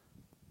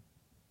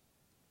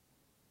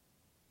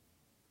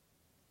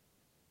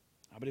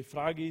 Aber die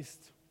Frage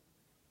ist,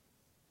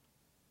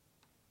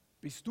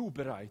 bist du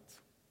bereit?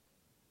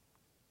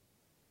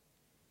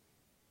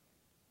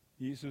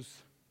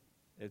 Jesus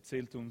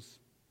erzählt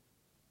uns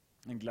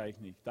ein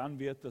Gleichnis. Dann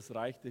wird das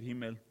Reich der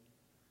Himmel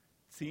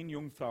 10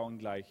 Jungfrauen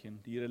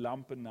gleichen, die ihre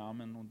Lampen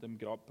nahmen und dem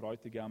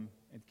Bräutigam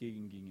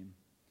entgegengingen.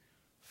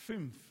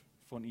 5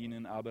 von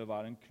ihnen aber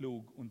waren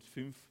klug und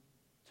 5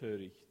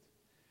 töricht.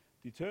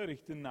 Die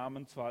Törichten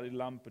nahmen zwar ihre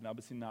Lampen,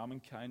 aber sie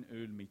nahmen kein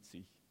Öl mit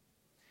sich.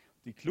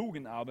 Die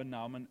Klugen aber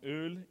nahmen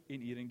Öl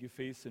in ihren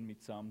Gefäßen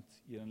mitsamt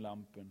ihren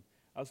Lampen.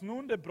 Als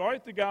nun der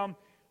Bräutigam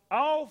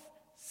auf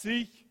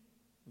sich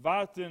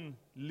warten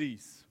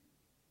ließ,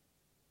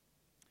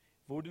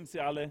 wurden sie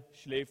alle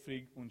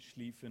schläfrig und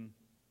schliefen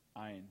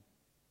ein.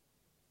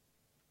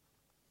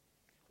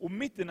 Um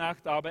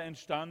Mitternacht aber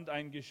entstand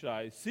ein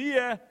Geschrei.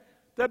 Siehe,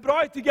 der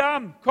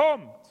Bräutigam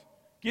kommt,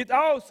 geht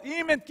aus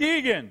ihm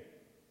entgegen.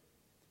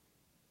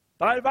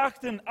 Da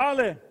erwachten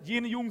alle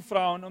jene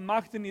Jungfrauen und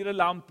machten ihre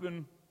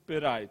Lampen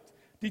bereit.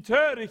 Die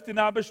Törichten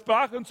aber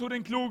sprachen zu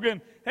den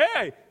Klugen,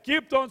 hey,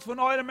 gebt uns von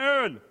eurem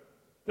Öl,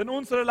 denn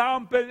unsere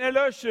Lampen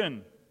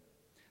erlöschen.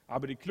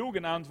 Aber die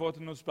Klugen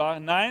antworteten und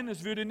sprachen, nein,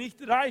 es würde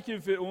nicht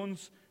reichen für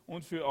uns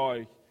und für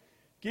euch.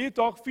 Geht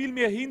doch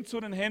vielmehr hin zu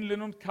den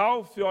Händlern und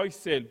kauft für euch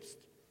selbst.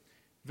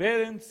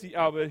 Während sie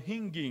aber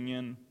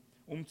hingingen,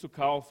 um zu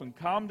kaufen,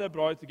 kam der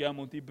Bräutigam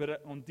und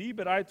die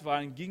bereit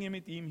waren, gingen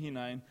mit ihm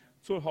hinein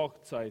zur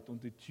Hochzeit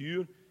und die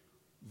Tür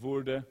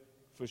wurde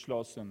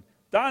verschlossen.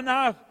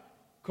 Danach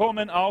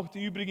kommen auch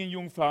die übrigen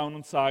Jungfrauen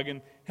und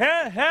sagen,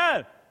 Herr,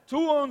 Herr,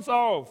 tu uns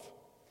auf.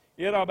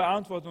 Er aber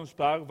antwortete und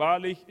sprach,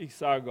 wahrlich, ich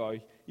sage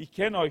euch, ich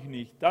kenne euch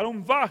nicht.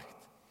 Darum wacht,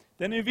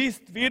 denn ihr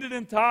wisst weder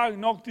den Tag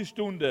noch die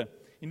Stunde,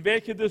 in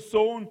welcher der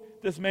Sohn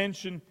des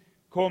Menschen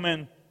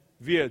kommen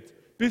wird.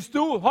 Bist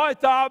du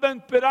heute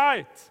Abend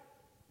bereit?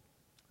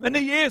 Wenn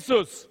der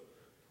Jesus,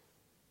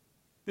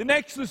 der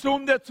nächste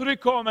Sohn, der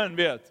zurückkommen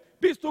wird,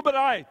 bist du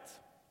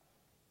bereit?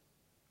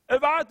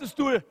 Erwartest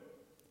du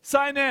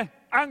seine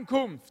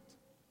Ankunft,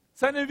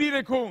 seine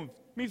Wiederkunft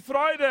mit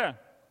Freude?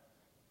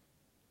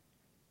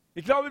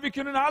 Ich glaube, wir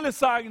können alle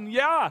sagen,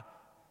 ja,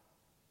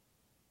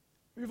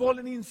 wir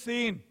wollen ihn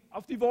sehen,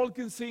 auf die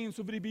Wolken sehen,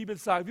 so wie die Bibel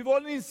sagt. Wir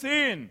wollen ihn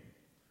sehen.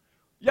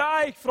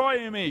 Ja, ich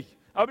freue mich.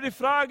 Aber die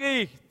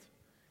Frage ist,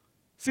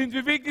 sind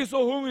wir wirklich so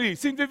hungrig?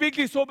 Sind wir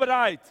wirklich so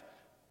bereit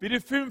wie die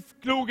 5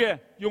 kluge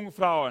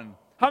Jungfrauen?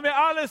 Haben wir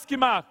alles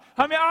gemacht?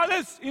 Haben wir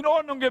alles in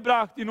Ordnung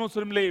gebracht in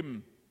unserem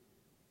Leben?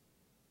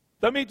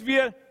 Damit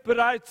wir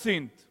bereit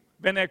sind,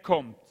 wenn er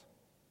kommt.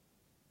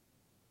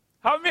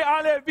 Haben wir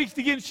alle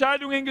wichtige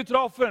Entscheidungen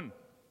getroffen?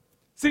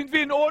 Sind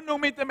wir in Ordnung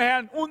mit dem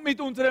Herrn und mit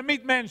unseren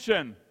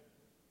Mitmenschen?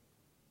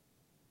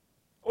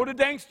 Oder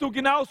denkst du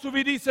genauso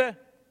wie diese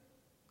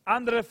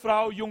andere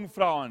Frau,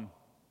 Jungfrauen?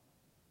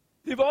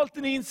 Die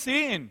wollten ihn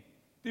sehen.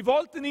 Die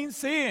wollten ihn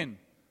sehen.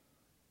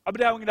 Aber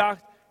die haben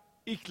gedacht,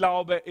 ich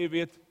glaube, er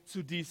wird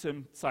zu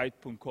diesem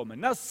Zeitpunkt kommen.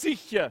 Na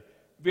sicher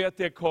wird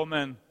er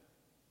kommen,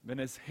 wenn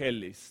es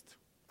hell ist.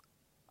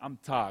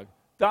 Am Tag.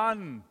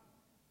 Dann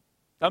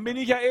bin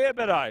ich ja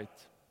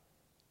bereit.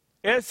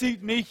 Er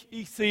sieht mich,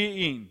 ich sehe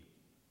ihn.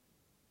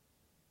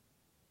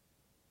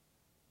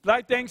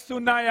 Vielleicht denkst du,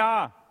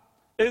 naja,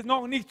 er ist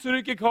noch nicht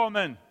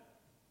zurückgekommen.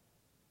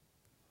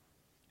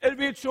 Er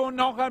wird schon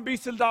noch ein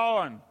bisschen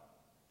dauern.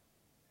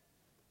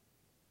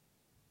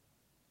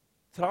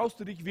 Traust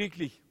du dich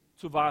wirklich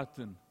zu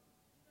warten,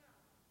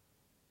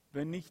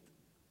 wenn nicht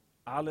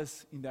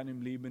alles in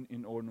deinem Leben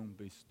in Ordnung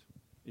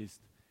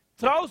ist?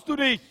 Traust du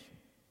dich?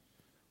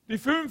 Die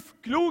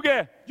 5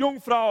 kluge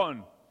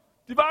Jungfrauen,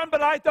 die waren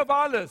bereit auf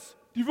alles.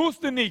 Die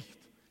wussten nicht.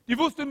 Die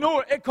wussten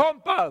nur, er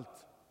kommt bald.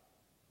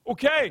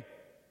 Okay,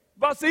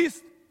 was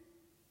ist,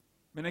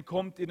 wenn er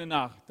kommt in der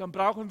Nacht? Dann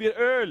brauchen wir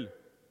Öl.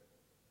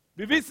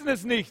 Wir wissen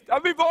es nicht,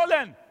 aber wir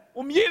wollen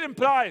um jeden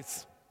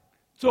Preis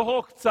zur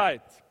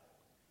Hochzeit.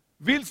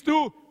 Willst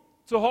du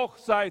zur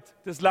Hochzeit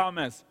des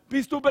Lammes?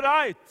 Bist du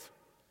bereit,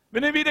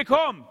 wenn er wieder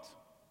kommt?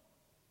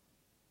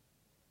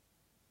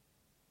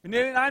 Wenn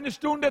er in einer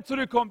Stunde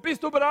zurückkommt,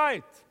 bist du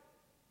bereit?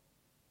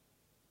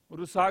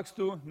 Oder sagst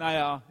du,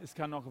 naja, es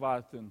kann noch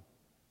warten.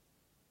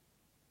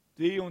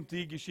 Die und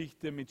die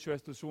Geschichte mit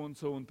Schwester so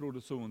und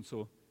Bruder so und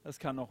so, das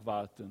kann noch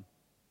warten.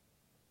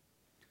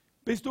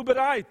 Bist du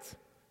bereit,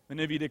 wenn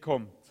er wieder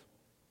kommt?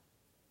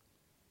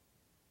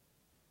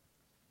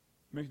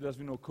 Ich möchte, dass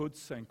wir nur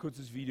ein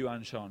kurzes Video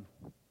anschauen.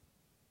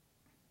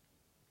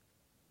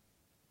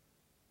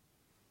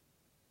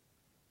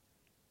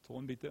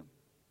 Ton bitte.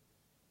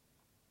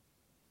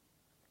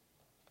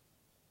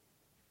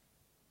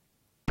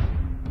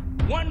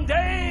 One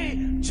day,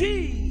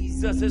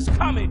 Jesus is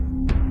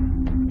coming.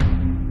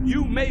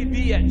 You may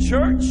be at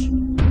church.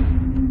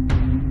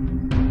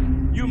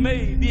 You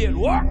may be at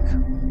work.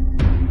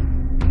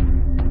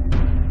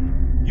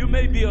 You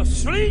may be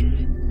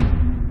asleep.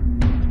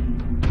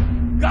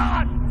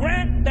 God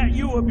grant that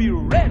you will be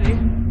ready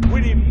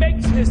when He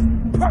makes His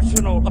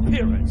personal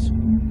appearance.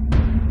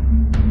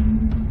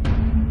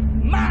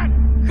 My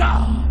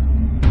God,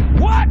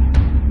 what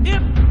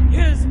if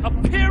His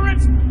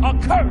appearance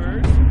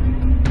occurs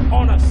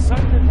on a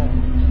Sunday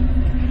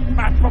morning?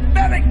 My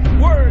prophetic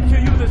word to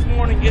you this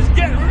morning is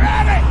get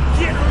ready!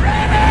 Get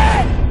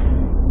ready!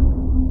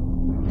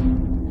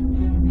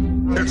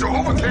 If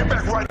Jehovah came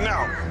back right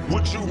now,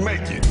 would you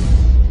make it?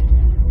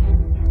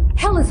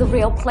 Hell is a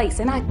real place,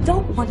 and I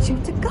don't want you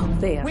to go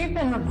there. We've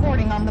been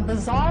reporting on the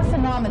bizarre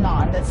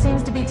phenomenon that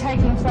seems to be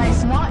taking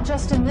place not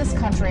just in this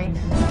country,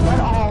 but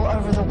all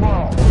over the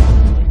world.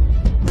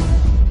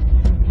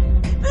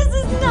 This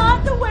is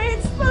not the way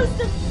it's supposed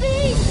to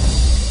be.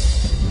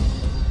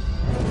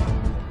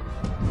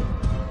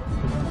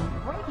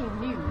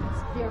 Breaking news,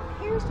 there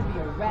appears to be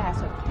a rash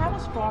of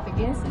catastrophic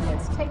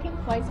incidents taking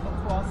place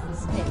across the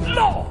state.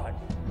 Lord,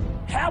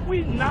 have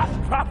we not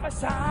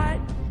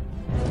prophesied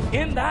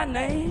in thy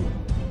name,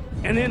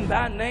 and in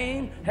thy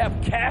name have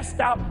cast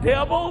out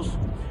devils,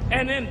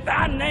 and in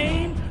thy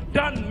name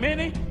done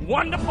many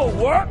wonderful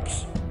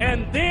works?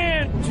 And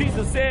then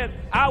Jesus said,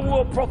 I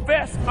will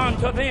profess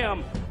unto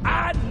them,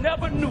 I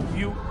never knew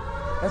you.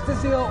 Esta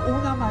ha sido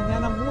una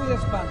mañana muy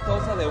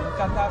espantosa de un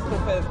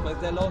catástrofe después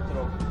del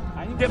otro.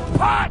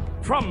 Depart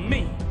from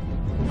me,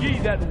 ye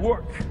that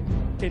work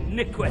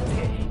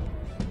iniquity.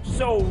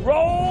 So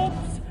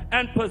robes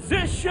and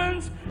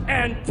positions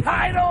and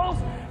titles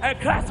and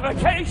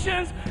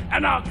classifications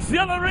and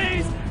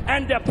auxiliaries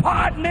and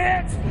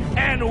departments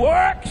and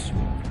works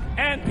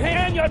and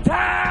paying your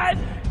tithe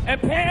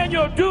and paying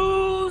your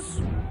dues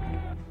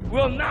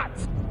will not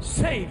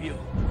save you.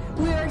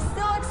 We are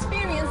still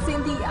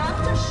experiencing the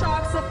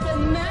aftershocks of the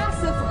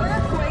massive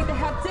earthquake that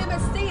have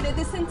devastated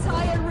this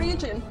entire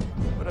region.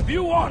 But if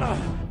you want to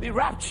be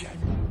raptured,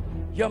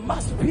 you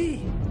must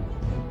be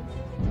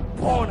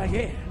born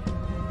again.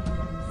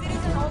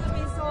 Citizens also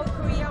in South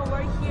Korea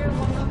work here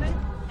one moment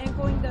and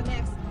going the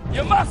next.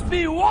 You must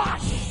be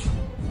washed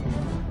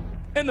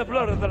in the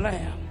blood of the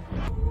Lamb.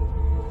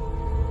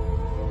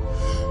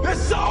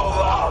 It's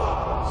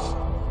over.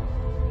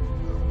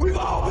 We've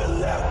all been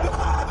left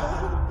behind.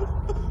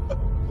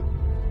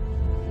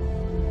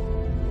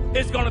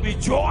 It's going to be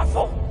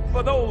joyful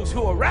for those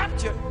who are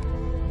raptured,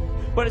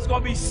 but it's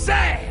going to be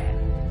sad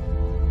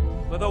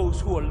for those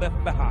who are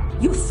left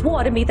behind. You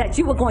swore to me that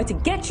you were going to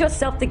get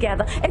yourself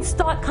together and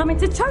start coming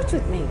to church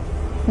with me.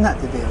 Not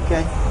today,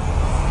 okay?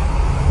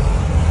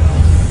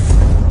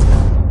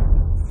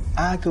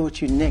 I'll go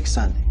with you next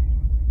Sunday.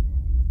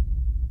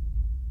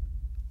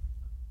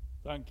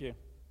 Danke.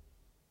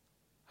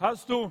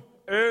 Hast du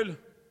Öl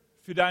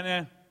für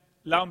deine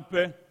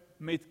Lampe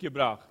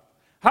mitgebracht?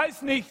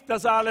 Heißt nicht,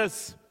 dass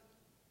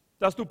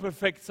du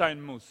perfekt sein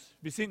musst.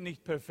 Wir sind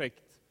nicht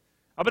perfekt.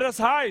 Aber das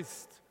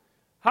heißt,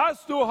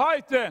 hast du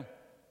heute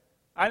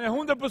eine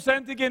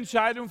 100%ige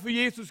Entscheidung für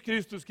Jesus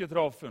Christus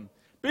getroffen?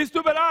 Bist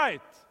du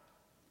bereit?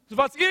 So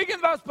was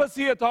irgendwas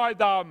passiert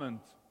heute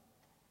Abend.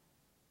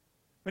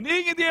 Wenn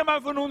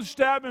irgendjemand von uns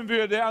sterben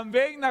würde, am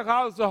Weg nach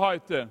Hause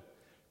heute,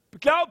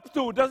 glaubst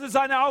du, dass es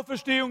eine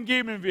Auferstehung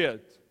geben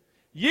wird?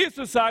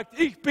 Jesus sagt,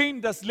 ich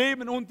bin das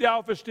Leben und die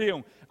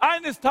Auferstehung.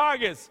 Eines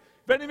Tages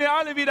werden wir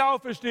alle wieder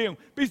auferstehen.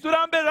 Bist du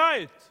dann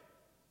bereit,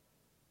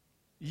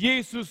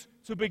 Jesus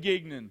zu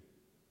begegnen?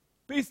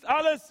 Ist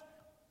alles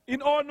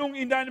in Ordnung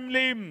in deinem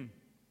Leben?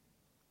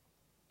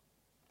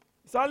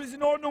 Ist alles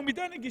in Ordnung mit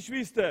deinen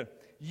Geschwistern?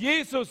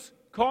 Jesus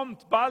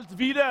kommt bald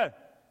wieder.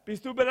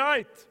 Bist du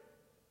bereit?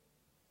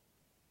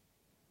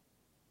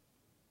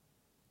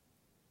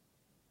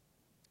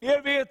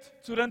 Er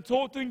wird zu den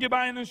toten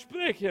Gebeinen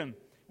sprechen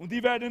und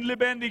die werden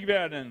lebendig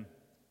werden.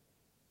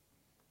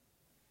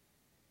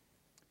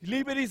 Ich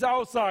liebe diese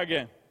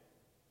Aussage.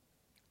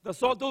 Das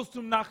sollte uns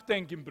zum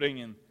Nachdenken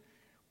bringen.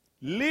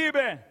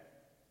 Lebe,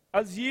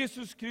 als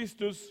Jesus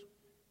Christus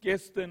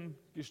gestern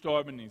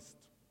gestorben ist.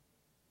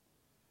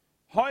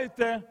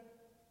 Heute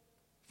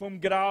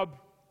vom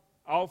Grab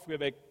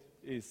aufgeweckt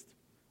ist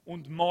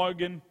und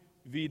morgen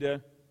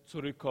wieder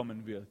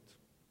zurückkommen wird.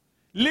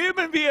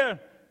 Leben wir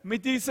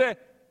mit dieser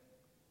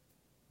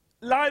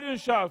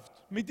Leidenschaft,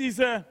 mit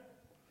dieser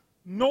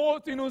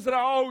Not in unseren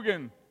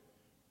Augen.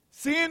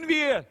 Sehen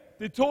wir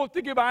die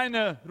toten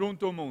Gebeine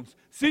rund um uns?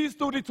 Siehst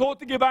du die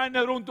toten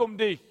Gebeine rund um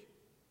dich?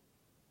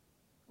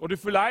 Oder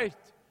vielleicht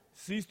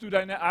siehst du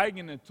deine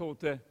eigenen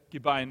toten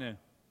Gebeine.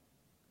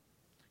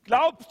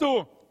 Glaubst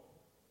du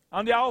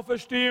an die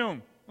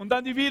Auferstehung und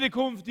an die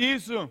Wiederkunft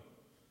Jesu?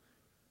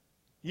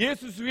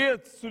 Jesus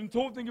wird zu den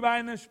toten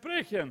Gebeinen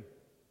sprechen.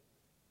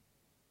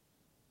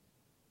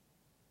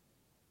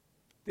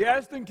 Die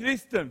ersten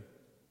Christen,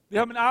 die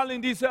haben alle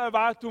in dieser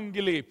Erwartung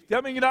gelebt. Die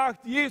haben gedacht,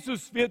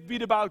 Jesus wird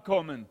wieder bald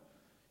kommen.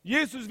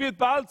 Jesus wird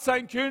bald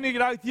sein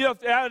Königreich hier auf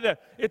der Erde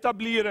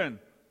etablieren.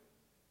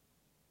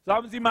 So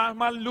haben sie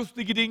manchmal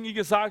lustige Dinge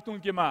gesagt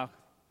und gemacht.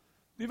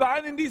 Die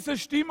waren in dieser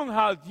Stimmung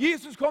halt.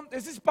 Jesus kommt,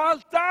 es ist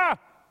bald da.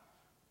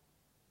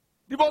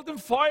 Die wollten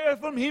Feuer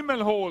vom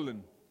Himmel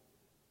holen.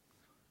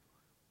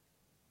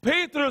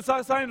 Petrus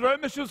als ein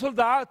römischer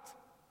Soldat,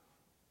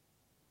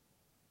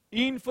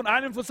 ihn von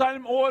einem von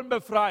seinen Ohren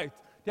befreit.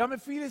 Die haben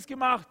vieles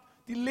gemacht.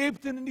 Die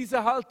lebten in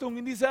dieser Haltung,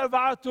 in dieser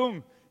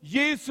Erwartung.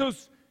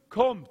 Jesus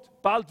kommt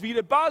bald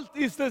wieder. Bald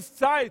ist es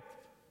Zeit.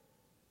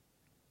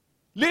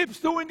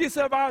 Lebst du in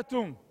dieser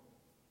Erwartung?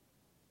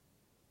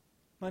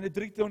 Meine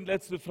dritte und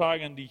letzte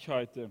Frage an dich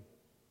heute.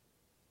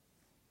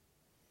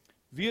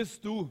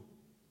 Wirst du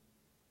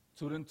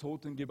zu den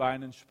toten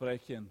Gebeinen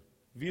sprechen?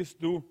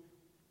 Wirst du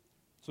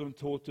zu den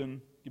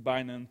toten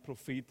Gebeinen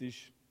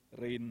prophetisch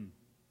reden?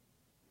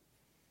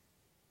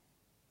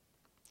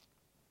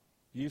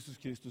 Jesus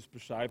Christus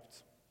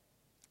beschreibt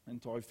den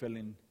Teufel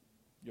in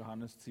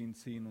Johannes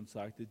 10,10 und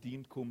sagte,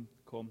 Dienst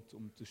kommt,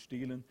 um zu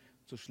stehlen,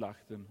 zu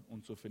schlachten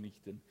und zu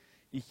vernichten.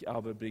 Ich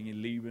aber bringe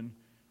Leben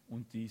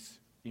und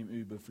dies im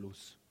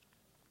Überfluss.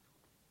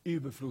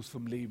 Überfluss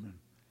vom Leben.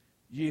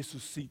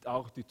 Jesus sieht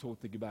auch die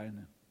toten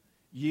Gebeine.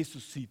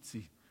 Jesus sieht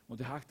sie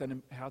und er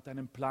hat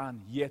einen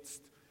Plan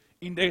jetzt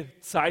in der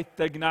Zeit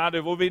der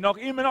Gnade, wo wir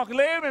immer noch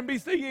leben,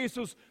 bis der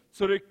Jesus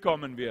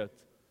zurückkommen wird.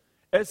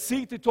 Es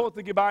sieht die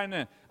toten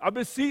Gebeine,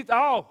 aber es sieht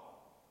auch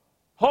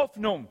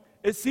Hoffnung.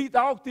 Es sieht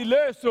auch die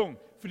Lösung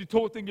für die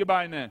toten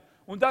Gebeine.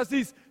 Und das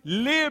ist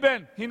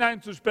Leben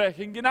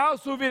hineinzusprechen.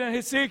 Genauso wie der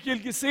Hesekiel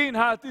gesehen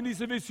hat in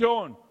dieser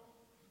Vision.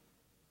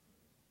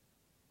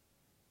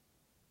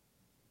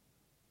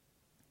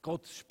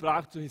 Gott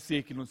sprach zu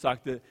Hesekiel und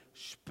sagte,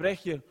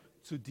 spreche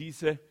zu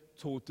diesen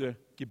toten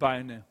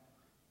Gebeine.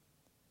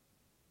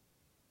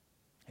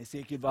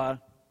 Hesekiel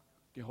war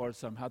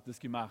gehorsam, hat es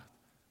gemacht.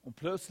 Und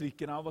plötzlich,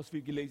 genau was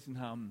wir gelesen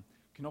haben,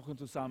 Knochen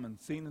zusammen,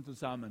 Sehnen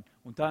zusammen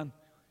und dann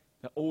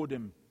der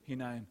Odem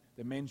hinein.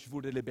 Der Mensch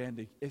wurde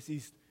lebendig. Es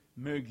ist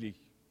möglich.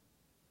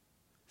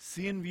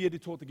 Sehen wir die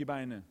toten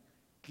Gebeine?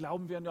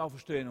 Glauben wir an die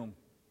Auferstehung?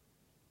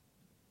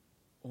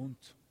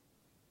 Und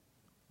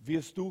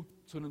wirst du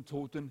zu den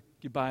toten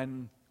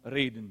Gebeinen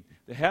reden?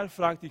 Der Herr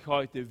fragt dich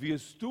heute,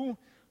 wirst du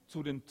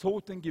zu den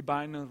toten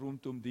Gebeinen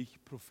rund um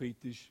dich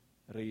prophetisch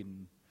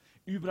reden?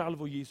 Überall,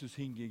 wo Jesus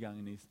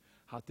hingegangen ist,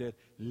 hat er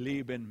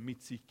Leben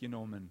mit sich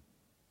genommen.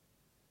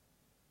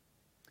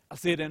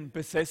 Als er den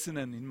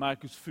Besessenen in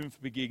Markus 5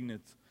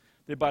 begegnet,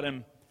 der bei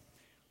dem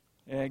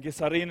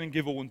Gesarenen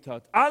gewohnt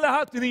hat. Alle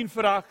hatten ihn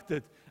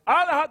verachtet.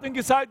 Alle hatten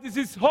gesagt, es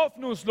ist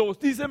hoffnungslos,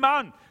 dieser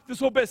Mann, der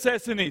so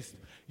besessen ist.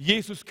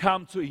 Jesus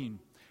kam zu ihm,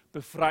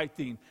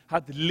 befreite ihn,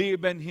 hat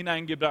Leben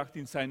hineingebracht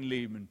in sein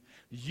Leben.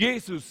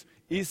 Jesus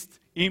ist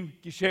im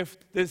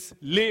Geschäft des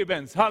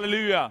Lebens.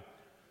 Halleluja.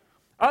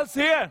 Als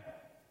er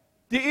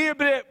die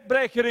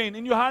Ehebrecherin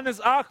in Johannes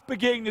 8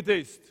 begegnet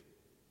ist,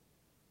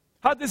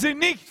 hat er sie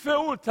nicht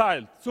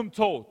verurteilt zum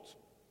Tod.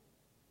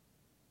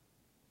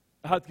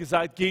 Er hat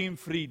gesagt, geh in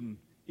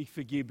Frieden, ich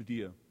vergebe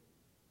dir.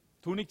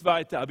 Tu nicht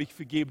weiter, aber ich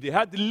vergebe dir. Er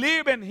hat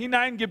Leben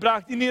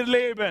hineingebracht in ihr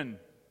Leben.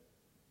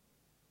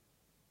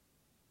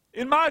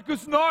 In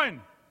Markus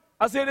 9,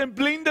 als er dem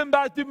blinden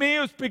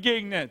Bartimäus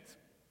begegnet,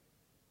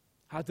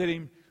 hat er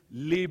ihm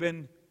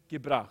Leben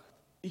gebracht.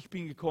 Ich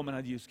bin gekommen,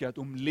 hat Jesus gesagt,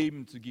 um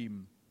Leben zu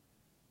geben.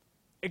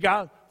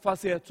 Egal,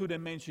 was er zu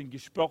den Menschen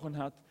gesprochen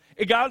hat,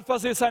 egal,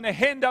 was er seine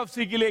Hände auf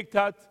sie gelegt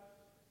hat,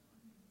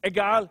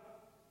 egal,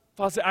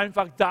 was er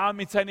einfach da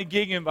mit seiner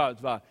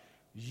Gegenwart war.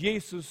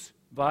 Jesus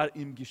war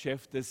im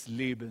Geschäft des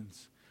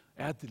Lebens.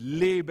 Er hat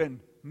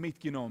Leben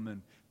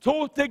mitgenommen.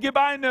 Tote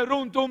Gebeine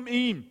rund um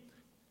ihn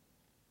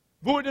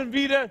wurden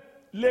wieder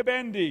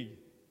lebendig.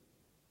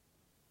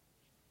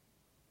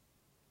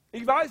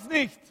 Ich weiß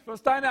nicht,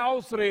 was deine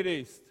Ausrede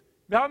ist.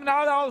 Wir haben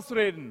alle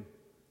Ausreden,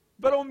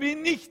 warum wir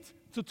nicht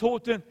zu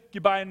toten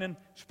Gebeinen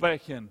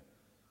sprechen.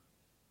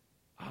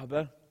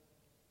 Aber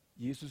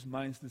Jesus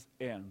meint es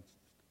ernst.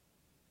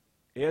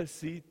 Er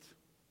sieht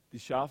die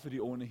Schafe,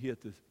 die ohne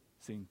Hirte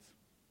sind.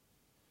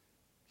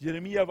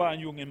 Jeremia war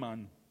ein junger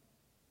Mann.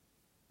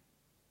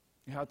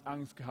 Er hat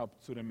Angst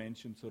gehabt, zu den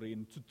Menschen zu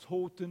reden, zu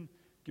toten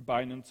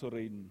Gebeinen zu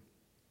reden.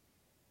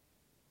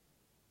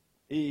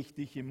 Ehe ich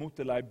dich im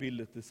Mutterleib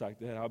bildete,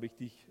 sagte er, habe ich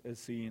dich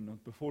ersehen.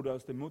 Und bevor du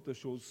aus dem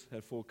Mutterschoß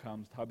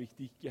hervorkamst, habe ich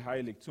dich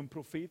geheiligt. Zum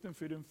Propheten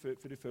für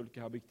die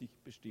Völker habe ich dich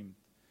bestimmt.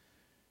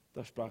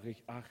 Da sprach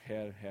ich, ach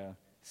Herr, Herr,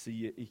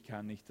 siehe, ich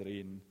kann nicht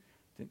reden,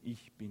 denn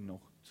ich bin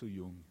noch zu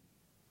jung.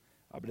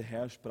 Aber der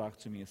Herr sprach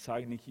zu mir,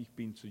 sag nicht, ich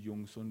bin zu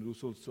jung, sondern du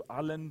sollst zu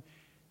allen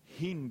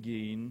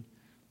hingehen,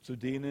 zu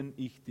denen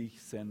ich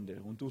dich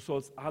sende. Und du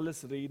sollst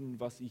alles reden,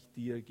 was ich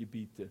dir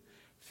gebiete.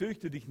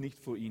 Fürchte dich nicht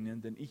vor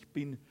ihnen, denn ich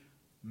bin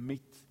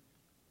mit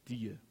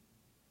dir.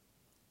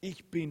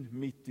 Ich bin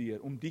mit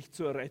dir, um dich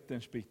zu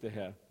erretten, spricht der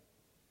Herr.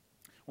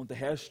 Und der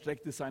Herr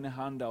streckte seine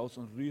Hand aus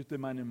und rührte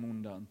meinen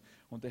Mund an.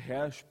 Und der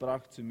Herr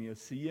sprach zu mir,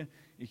 siehe,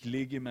 ich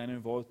lege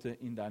meine Worte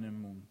in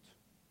deinen Mund.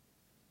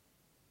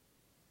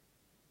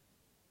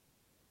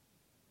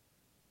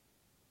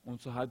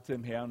 Und so hat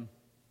der Herr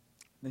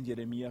den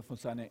Jeremia von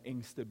seiner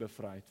Ängste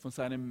befreit, von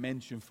seiner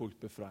Menschenfurcht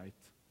befreit.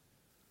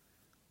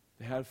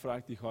 Der Herr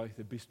fragt dich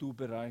heute, bist du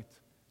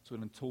bereit, zu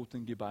den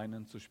toten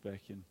Gebeinen zu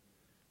sprechen?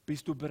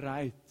 Bist du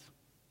bereit,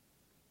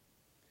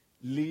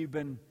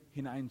 Leben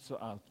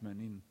hineinzuatmen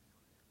in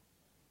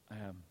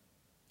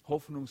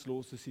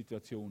hoffnungslose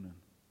Situationen?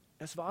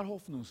 Es war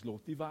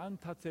hoffnungslos, die waren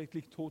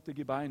tatsächlich tote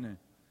Gebeine.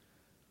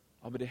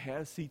 Aber der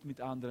Herr sieht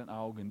mit anderen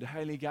Augen, der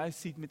Heilige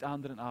Geist sieht mit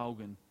anderen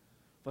Augen.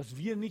 Was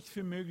wir nicht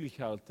für möglich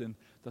halten,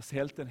 das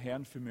hält den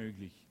Herrn für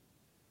möglich.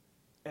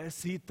 Er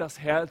sieht das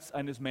Herz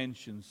eines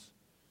Menschen.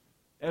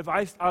 Er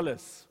weiß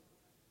alles.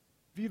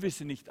 Wir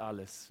wissen nicht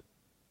alles.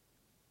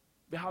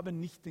 Wir haben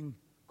nicht den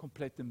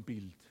kompletten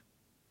Bild.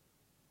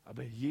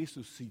 Aber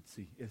Jesus sieht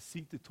sie. Er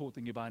sieht die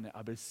toten Gebeine,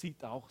 aber er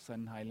sieht auch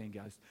seinen Heiligen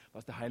Geist,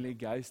 was der Heilige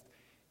Geist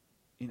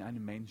in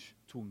einem Mensch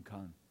tun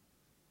kann.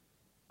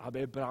 Aber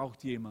er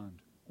braucht jemanden,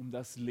 um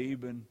das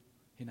Leben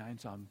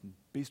hineinzuatmen.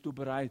 Bist du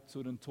bereit,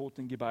 zu den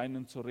toten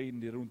Gebeinen zu reden,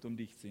 die rund um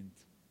dich sind?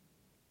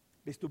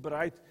 Bist du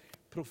bereit,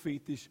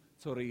 prophetisch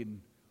zu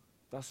reden?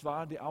 Das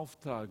war der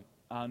Auftrag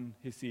an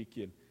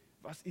Hesekiel.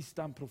 Was ist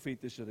dann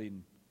prophetische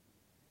Reden?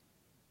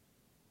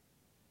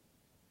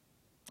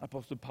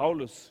 Apostel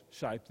Paulus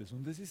schreibt es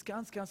und es ist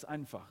ganz, ganz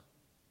einfach.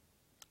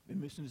 Wir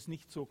müssen es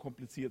nicht so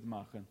kompliziert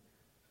machen.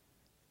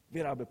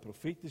 Wer aber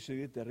prophetisch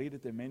redet, der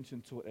redet den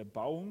Menschen zur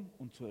Erbauung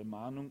und zur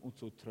Ermahnung und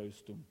zur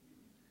Tröstung.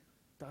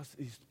 Das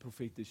ist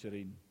prophetische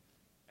Reden.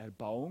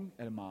 Erbauung,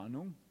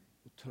 Ermahnung,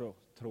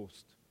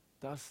 Trost.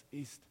 Das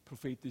ist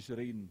prophetische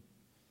Reden.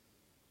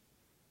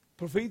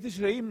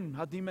 Prophetische Reden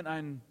hat immer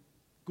einen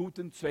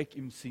guten Zweck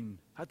im Sinn,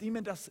 hat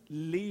immer das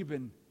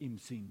Leben im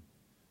Sinn.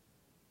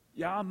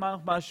 Ja,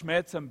 manchmal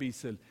schmerzt ein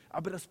bisschen,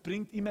 aber das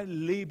bringt immer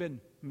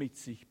Leben mit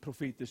sich,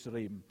 prophetische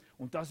Reden.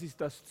 Und das ist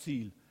das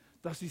Ziel.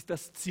 Das ist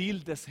das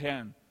Ziel des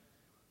Herrn,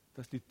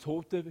 dass die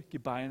toten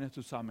Gebeine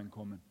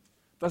zusammenkommen.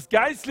 Dass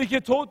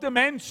geistliche tote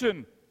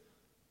Menschen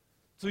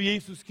zu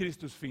Jesus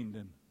Christus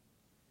finden.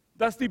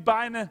 Dass die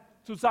Beine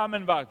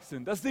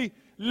zusammenwachsen, dass sie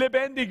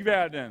lebendig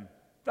werden.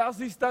 Das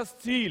ist das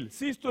Ziel.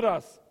 Siehst du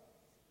das?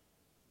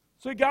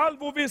 So egal,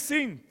 wo wir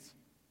sind.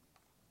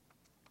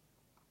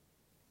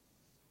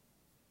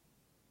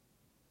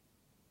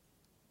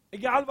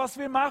 Egal, was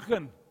wir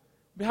machen.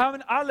 Wir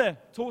haben alle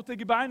tote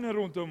Gebeine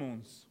rund um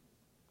uns.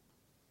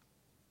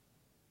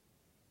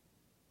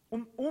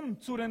 Um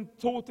zu den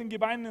toten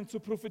Gebeinen zu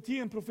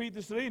prophezieren,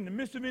 prophetisch zu reden,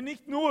 müssen wir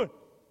nicht nur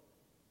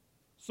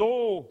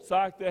so,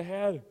 sagt der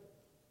Herr,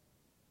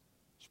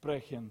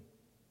 sprechen,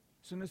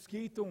 sondern es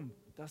geht um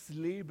das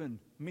Leben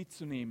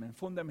mitzunehmen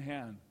von dem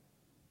Herrn.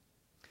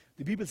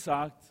 Die Bibel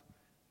sagt,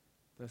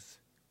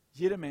 dass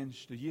jeder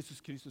Mensch, der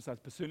Jesus Christus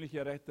als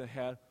persönlicher Retter,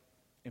 Herr,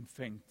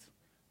 empfängt,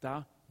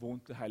 da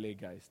wohnt der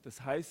Heilige Geist.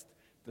 Das heißt,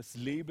 das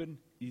Leben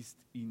ist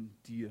in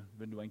dir,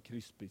 wenn du ein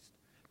Christ bist.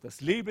 Das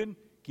Leben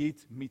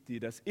geht mit dir.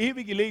 Das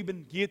ewige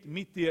Leben geht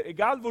mit dir,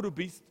 egal wo du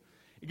bist,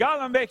 egal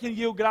an welchem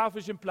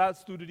geografischen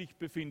Platz du dich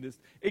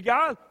befindest,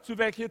 egal zu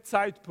welchem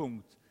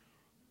Zeitpunkt.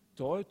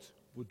 Dort,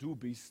 wo du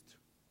bist,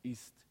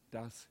 ist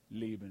das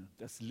Leben.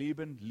 Das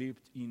Leben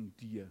lebt in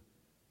dir.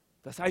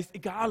 Das heißt,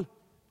 egal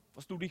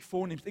was du dich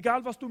vornimmst,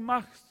 egal was du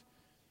machst,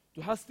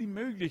 du hast die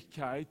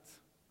Möglichkeit,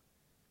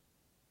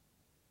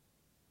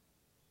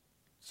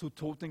 zu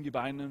toten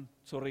Gebeinen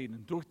zu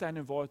reden, durch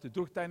deine Worte,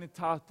 durch deine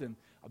Taten.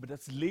 Aber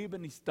das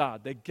Leben ist da,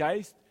 der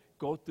Geist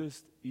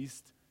Gottes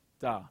ist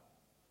da.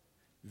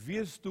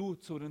 Wirst du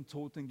zu den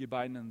toten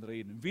Gebeinen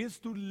reden?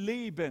 Wirst du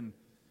Leben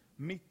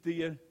mit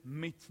dir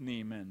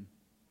mitnehmen?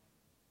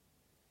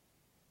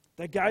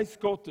 Der Geist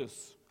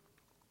Gottes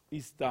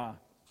ist da.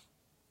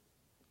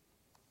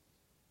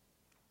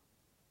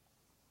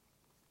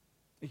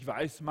 Ich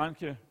weiß,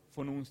 manche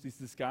von uns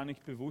ist es gar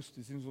nicht bewusst,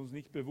 die sind uns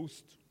nicht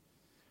bewusst.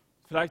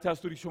 Vielleicht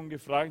hast du dich schon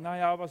gefragt,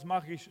 naja, was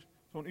mache ich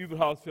schon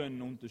überhaupt für einen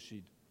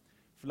Unterschied?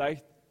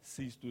 Vielleicht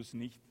siehst du es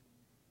nicht,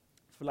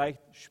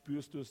 vielleicht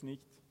spürst du es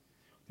nicht.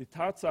 Die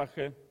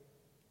Tatsache,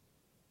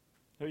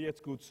 hör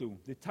jetzt gut zu,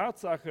 die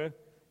Tatsache,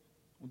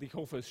 und ich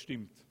hoffe es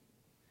stimmt,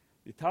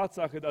 die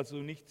Tatsache, dass du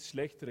nichts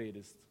schlecht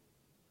redest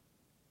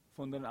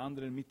von den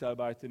anderen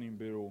Mitarbeitern im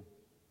Büro,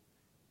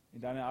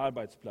 in deinem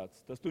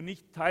Arbeitsplatz, dass du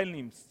nicht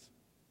teilnimmst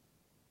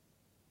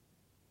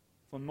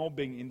von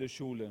Mobbing in der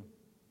Schule,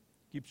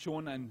 gibt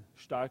schon ein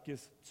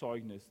starkes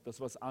Zeugnis,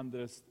 dass was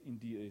anderes in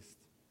dir ist.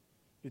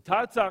 Die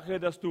Tatsache,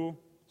 dass du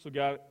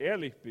sogar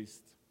ehrlich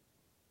bist,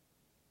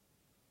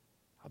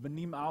 aber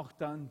nimm auch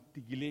dann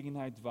die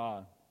Gelegenheit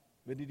wahr,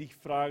 wenn die dich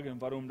fragen,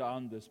 warum du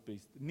anders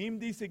bist. Nimm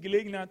diese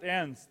Gelegenheit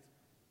ernst,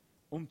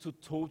 um zu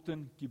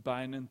toten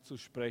Gebeinen zu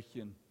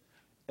sprechen.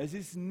 Es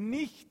ist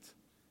nicht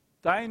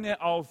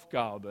deine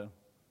Aufgabe,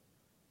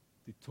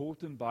 die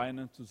toten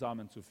Beine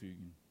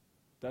zusammenzufügen.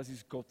 Das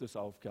ist Gottes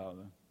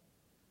Aufgabe.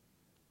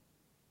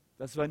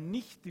 Das war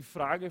nicht die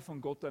Frage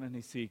von Gott an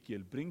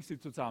Hesekiel. Bring sie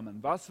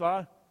zusammen. Was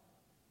war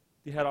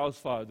die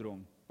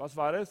Herausforderung? Was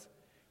war es?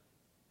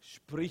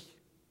 Sprich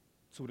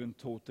zu den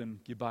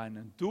toten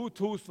Gebeinen. Du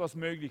tust, was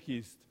möglich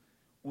ist,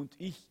 und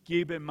ich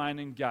gebe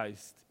meinen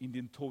Geist in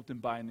den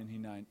toten Beinen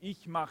hinein.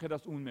 Ich mache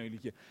das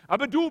Unmögliche.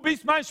 Aber du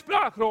bist mein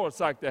Sprachrohr,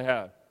 sagt der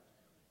Herr.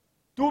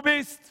 Du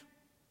bist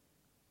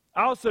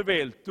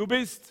auserwählt, du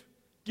bist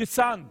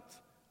gesandt,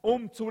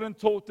 um zu den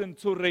Toten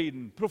zu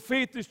reden,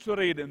 prophetisch zu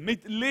reden,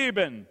 mit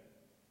Leben.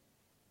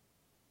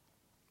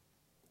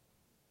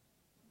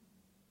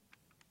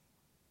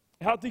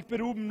 Er hat dich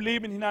berufen,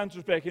 Leben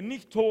hineinzusprechen,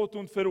 nicht Tod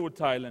und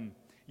Verurteilen.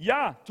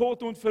 Ja,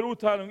 Tod und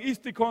Verurteilung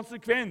ist die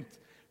Konsequenz,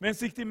 wenn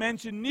sich die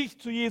Menschen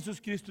nicht zu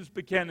Jesus Christus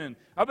bekennen.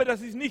 Aber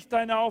das ist nicht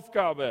deine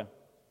Aufgabe.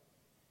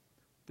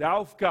 Die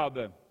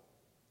Aufgabe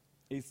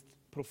ist,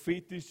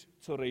 prophetisch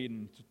zu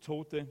reden, zu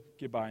toten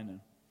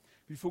Gebeinen.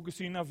 Wir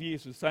fokussieren auf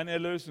Jesus, sein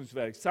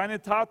Erlösungswerk, seine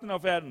Taten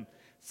auf Erden,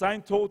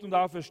 sein Tod und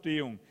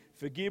Auferstehung,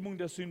 Vergebung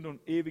der Sünde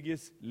und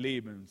ewiges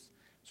Leben.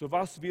 So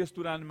was wirst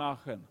du dann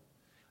machen?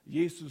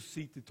 Jesus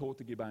sieht die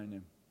toten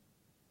Gebeine.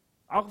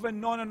 Auch wenn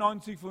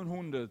 99 von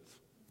 100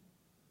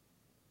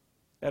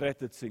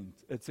 errettet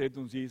sind, erzählt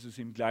uns Jesus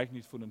im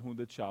Gleichnis von den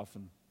 100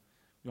 Schafen.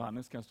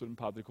 Johannes, kannst du den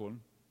Patrick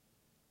holen?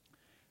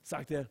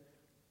 Sagt er,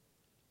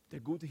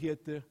 der gute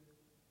Hirte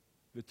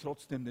wird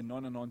trotzdem den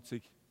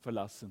 99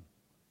 verlassen,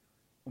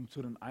 um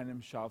zu dem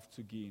einen Schaf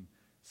zu gehen.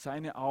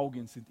 Seine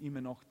Augen sind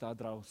immer noch da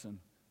draußen,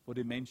 wo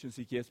die Menschen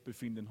sich jetzt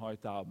befinden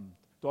heute Abend.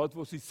 Dort,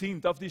 wo sie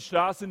sind, auf die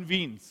Straßen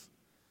Wiens.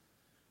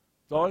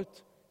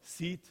 Dort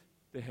sieht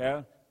der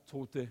Herr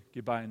tote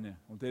Gebeine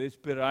und er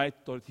ist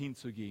bereit, dorthin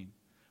zu gehen,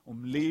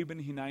 um Leben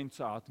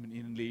hineinzuatmen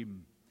in ihr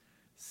Leben.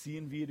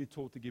 Sehen wir die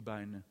toten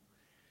Gebeine.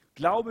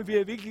 Glauben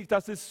wir wirklich,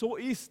 dass es so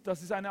ist,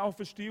 dass es eine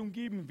Auferstehung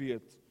geben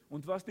wird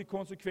und was die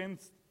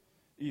Konsequenz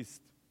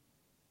ist?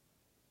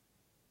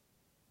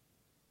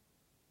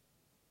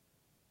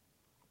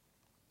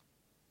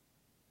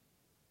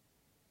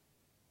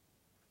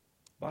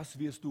 Was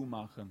wirst du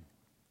machen?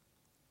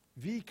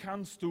 Wie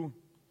kannst du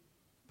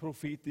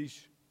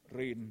prophetisch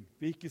reden?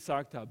 Wie ich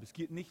gesagt habe, es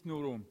geht nicht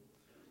nur um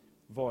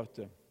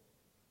Worte.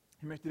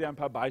 Ich möchte dir ein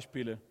paar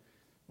Beispiele,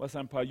 was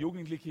ein paar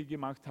Jugendliche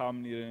gemacht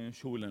haben in ihren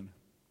Schulen.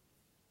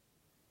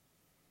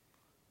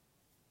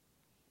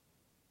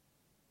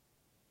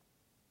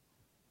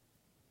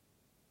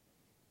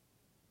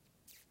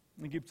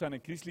 Dann gibt es eine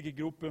christliche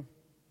Gruppe,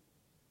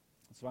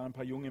 das waren ein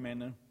paar junge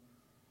Männer.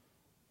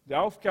 Die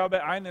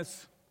Aufgabe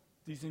eines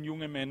dieser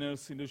jungen Männer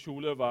in der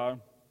Schule war,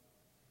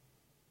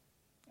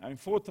 einen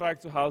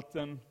Vortrag zu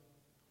halten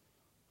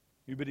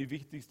über die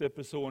wichtigste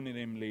Person in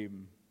ihrem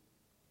Leben.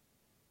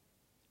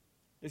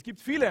 Es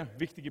gibt viele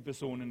wichtige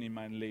Personen in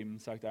meinem Leben,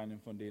 sagt einer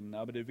von denen,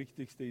 aber der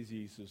wichtigste ist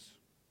Jesus.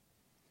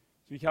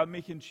 So, ich habe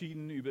mich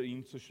entschieden, über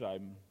ihn zu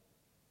schreiben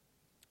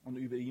und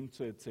über ihn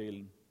zu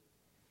erzählen.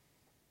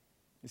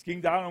 Es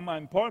ging darum,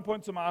 einen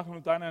PowerPoint zu machen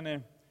und dann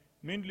eine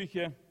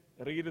mündliche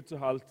Rede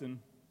zu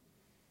halten.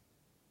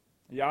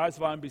 Ja, es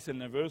war ein bisschen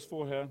nervös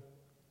vorher,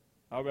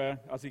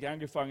 aber als ich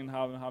angefangen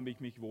habe, habe ich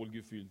mich wohl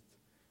gefühlt.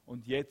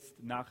 Und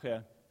jetzt,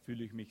 nachher,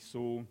 fühle ich mich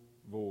so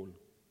wohl.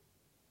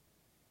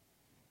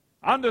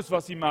 Anders,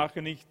 was sie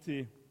machen,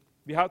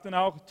 wir hatten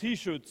auch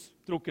T-Shirts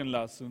drucken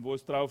lassen, wo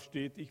es drauf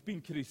steht, ich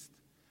bin Christ.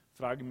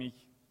 Frage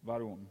mich,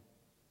 warum?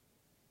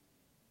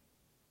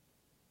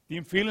 Die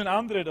empfehlen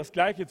andere, das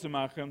Gleiche zu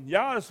machen.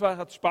 Ja,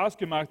 hat Spaß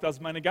gemacht, als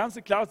meine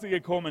ganze Klasse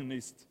gekommen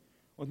ist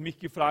und mich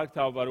gefragt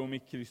hat, warum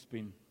ich Christ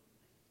bin.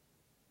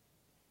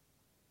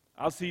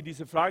 Als sie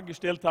diese Frage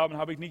gestellt haben,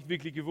 habe ich nicht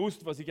wirklich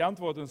gewusst, was ich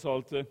antworten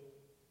sollte.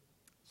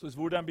 So, es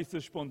wurde ein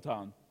bisschen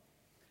spontan,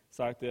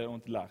 sagt er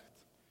und lacht.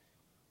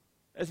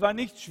 Es war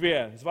nicht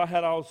schwer, es war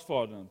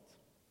herausfordernd.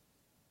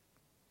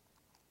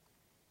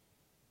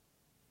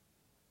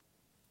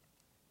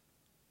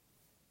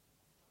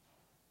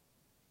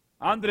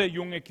 Andere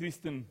junge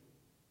Christen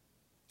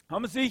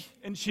haben sich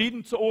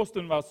entschieden, zu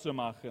Ostern was zu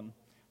machen.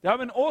 Die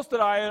haben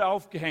Ostereier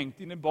aufgehängt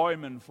in den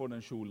Bäumen vor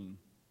den Schulen.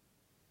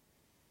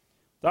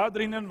 Da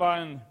drinnen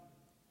waren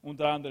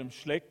unter anderem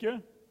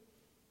Schlecke,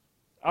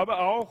 aber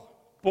auch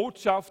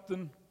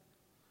Botschaften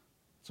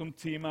zum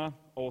Thema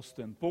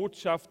Ostern,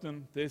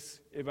 Botschaften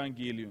des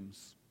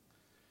Evangeliums.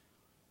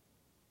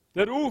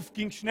 Der Ruf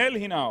ging schnell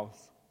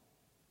hinaus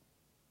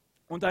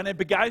und eine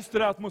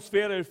begeisterte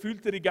Atmosphäre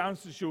erfüllte die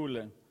ganze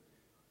Schule.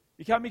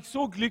 Ich habe mich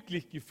so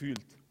glücklich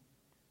gefühlt,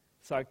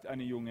 sagt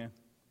eine junge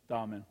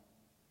Dame.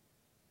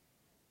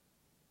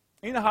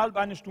 Innerhalb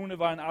einer Stunde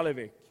waren alle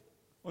weg.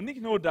 Und nicht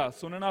nur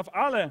das, sondern auf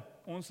alle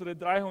unsere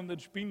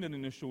 300 Spinnen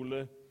in der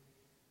Schule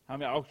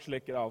haben wir auch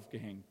Schlecker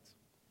aufgehängt.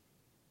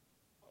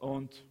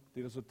 Und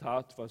das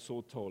Resultat war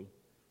so toll.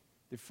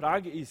 Die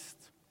Frage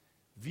ist,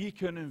 wie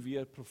können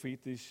wir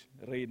prophetisch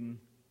reden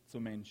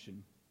zu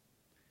Menschen?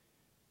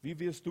 Wie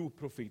wirst du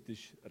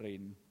prophetisch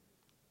reden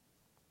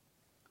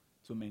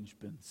zu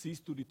Menschen?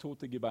 Siehst du die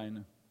toten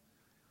Gebeine?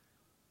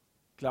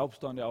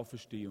 Glaubst du an die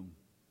Auferstehung,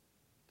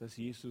 dass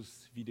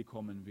Jesus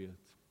wiederkommen wird?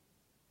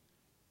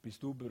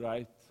 Bist du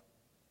bereit,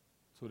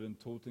 zu den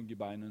toten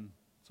Gebeinen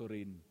zu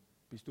reden?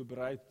 Bist du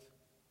bereit,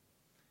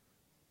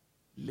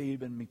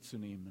 Leben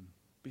mitzunehmen?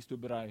 Bist du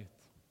bereit?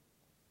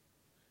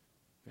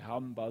 Wir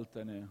haben bald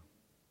eine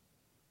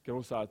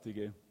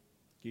großartige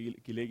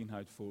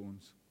Gelegenheit vor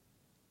uns,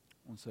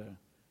 unser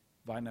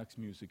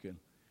Weihnachtsmusical.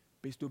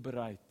 Bist du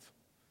bereit?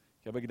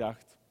 Ich habe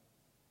gedacht,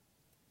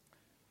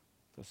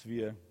 dass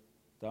wir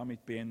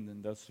damit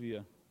beenden, dass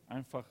wir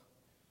einfach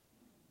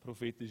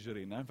prophetisch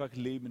reden, einfach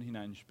Leben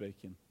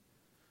hineinsprechen.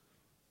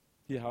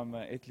 Hier haben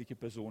wir etliche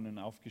Personen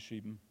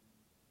aufgeschrieben,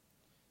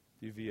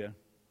 die wir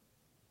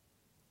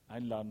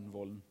einladen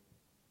wollen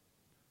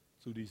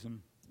zu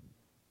diesem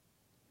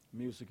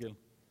Musical.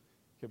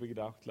 Ich habe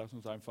gedacht, lass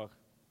uns einfach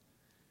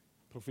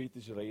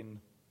prophetisch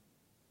reden,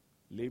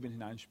 Leben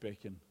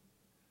hineinsprechen.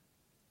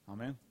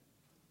 Amen.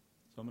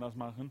 Sollen wir das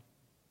machen?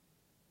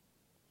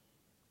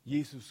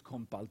 Jesus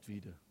kommt bald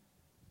wieder.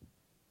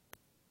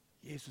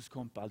 Jesus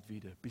kommt bald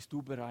wieder. Bist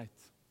du bereit,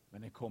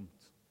 wenn er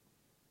kommt?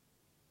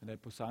 Wenn der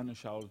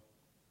Posaunenschall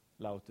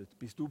lautet.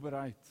 Bist du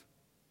bereit?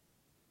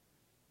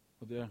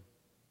 Oder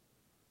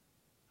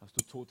hast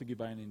du tote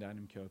Gebeine in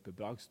deinem Körper?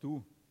 Brauchst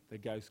du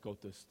den Geist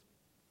Gottes?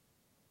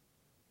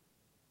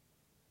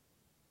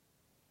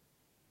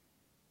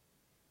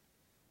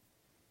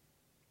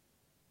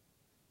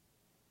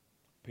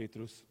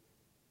 Petrus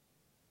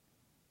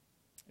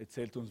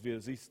erzählt uns, wie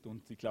es ist.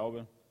 Und ich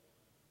glaube,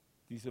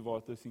 diese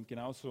Worte sind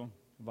genauso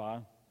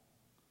wahr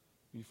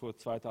wie vor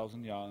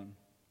 2000 Jahren.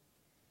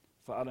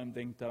 Vor allem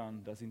denkt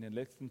daran, dass in den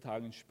letzten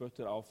Tagen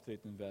Spötter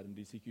auftreten werden,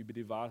 die sich über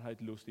die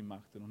Wahrheit lustig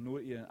machten und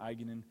nur ihren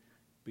eigenen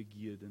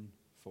Begierden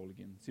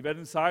folgen. Sie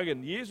werden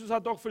sagen, Jesus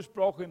hat doch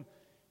versprochen,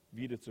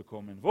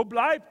 wiederzukommen. Wo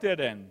bleibt er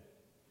denn?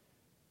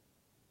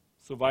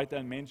 Soweit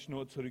ein Mensch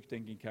nur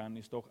zurückdenken kann,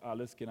 ist doch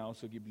alles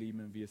genauso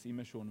geblieben, wie es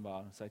immer schon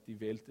war, seit die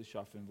Welt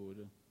erschaffen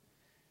wurde.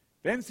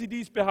 Wenn sie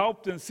dies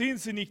behaupten, sehen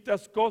sie nicht,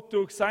 dass Gott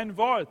durch sein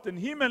Wort den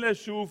Himmel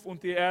erschuf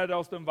und die Erde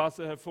aus dem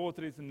Wasser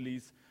hervortreten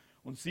ließ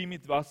und sie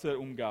mit Wasser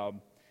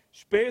umgab.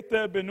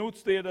 Später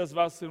benutzte er das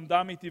Wasser, um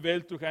damit die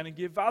Welt durch eine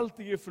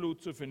gewaltige Flut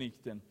zu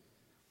vernichten.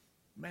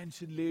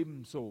 Menschen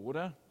leben so,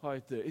 oder?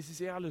 Heute. Es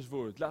ist alles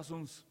Wort. Lass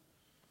uns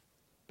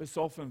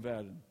besoffen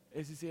werden.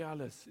 Es ist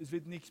alles. Es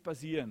wird nichts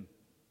passieren.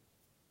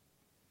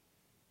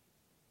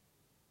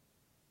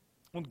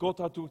 Und Gott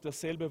hat durch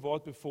dasselbe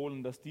Wort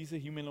befohlen, dass diese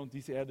Himmel und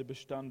diese Erde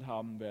Bestand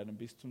haben werden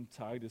bis zum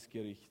Tag des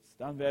Gerichts.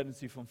 Dann werden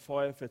sie vom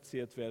Feuer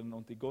verzehrt werden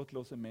und die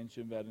gottlosen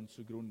Menschen werden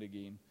zugrunde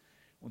gehen.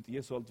 Und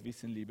ihr sollt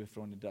wissen, liebe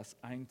Freunde,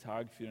 dass ein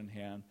Tag für den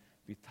Herrn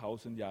wie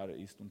 1000 Jahre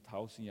ist und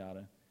 1000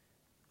 Jahre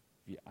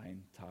wie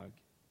ein Tag.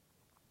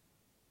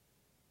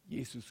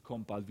 Jesus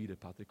kommt bald wieder,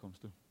 Patrick,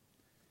 kommst du?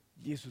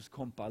 Jesus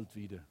kommt bald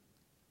wieder.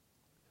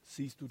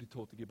 Siehst du die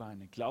toten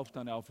Gebeine? Glaubst du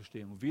an die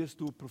Auferstehung? Wirst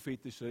du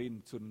prophetisch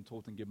reden zu den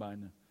toten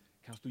Gebeinen?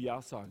 Kannst du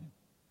Ja sagen?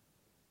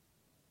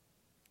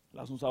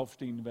 Lass uns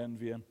aufstehen, wenn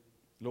wir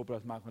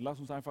Lobpreis machen. Lass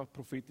uns einfach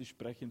prophetisch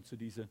sprechen zu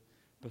diesen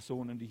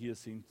Personen, die hier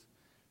sind.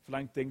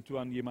 Vielleicht denkst du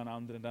an jemand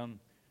anderen, dann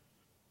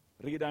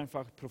rede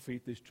einfach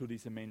prophetisch zu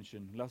diesen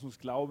Menschen. Lass uns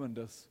glauben,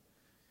 dass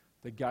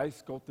der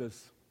Geist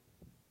Gottes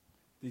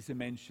diese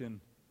Menschen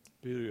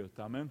berührt.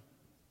 Amen.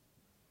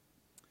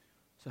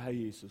 So, Herr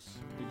Jesus,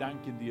 wir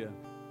danken dir,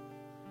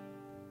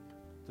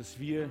 dass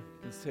wir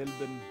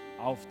denselben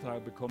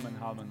Auftrag bekommen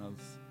haben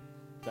als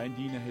dein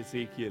Diener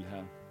Hesekiel,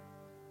 Herr.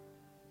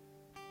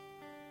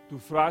 Du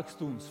fragst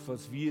uns,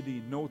 was wir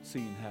die Not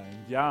sehen, Herr.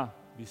 Und ja,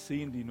 wir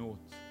sehen die Not.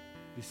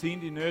 Wir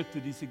sehen die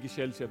Nöte dieser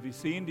Gesellschaft. Wir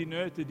sehen die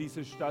Nöte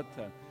dieser Stadt,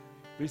 Herr.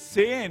 Wir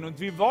sehen und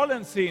wir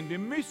wollen sehen, wir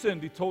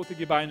müssen die toten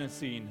Gebeine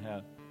sehen,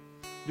 Herr.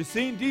 Wir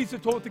sehen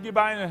diese toten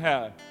Gebeine,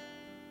 Herr.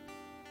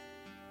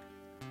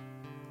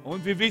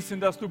 Und wir wissen,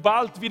 dass du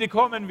bald wieder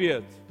kommen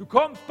wirst. Du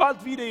kommst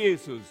bald wieder,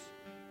 Jesus.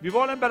 Wir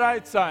wollen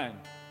bereit sein.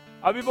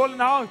 Aber wir wollen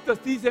auch,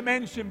 dass diese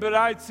Menschen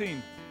bereit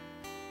sind,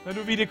 wenn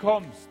du wieder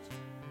kommst.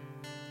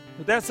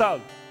 Und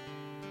deshalb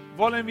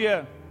wollen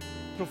wir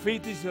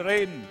prophetisch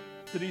reden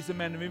zu diesen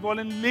Männern. Wir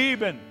wollen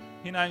Leben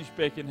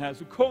hineinsprechen, Herr.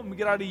 So komm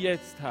gerade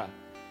jetzt, Herr.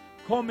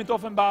 Komm mit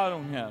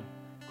Offenbarung, Herr.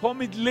 Komm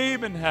mit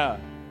Leben, Herr.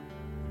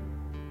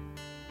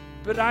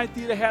 Bereite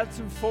ihre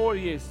Herzen vor,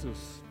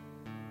 Jesus.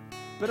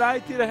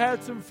 Bereite ihre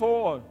Herzen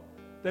vor,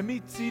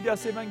 damit sie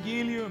das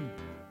Evangelium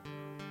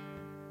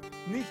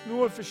nicht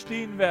nur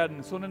verstehen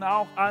werden, sondern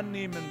auch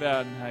annehmen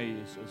werden, Herr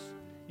Jesus.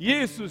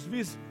 Jesus,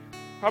 wir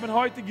haben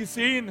heute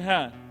gesehen,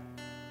 Herr,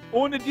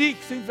 ohne dich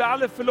sind wir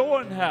alle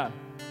verloren, Herr.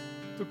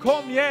 So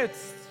komm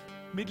jetzt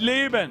mit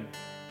Leben.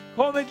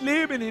 Komm mit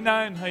Leben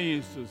hinein, Herr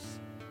Jesus.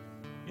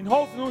 In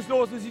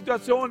hoffnungslose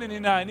Situationen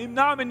hinein, im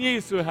Namen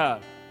Jesu, Herr.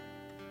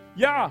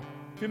 Ja,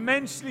 für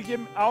menschliche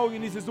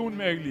Augen ist es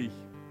unmöglich,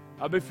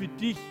 aber für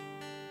dich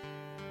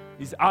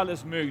ist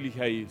alles möglich,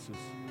 Herr Jesus.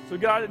 So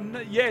gerade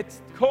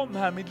jetzt, komm,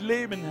 Herr, mit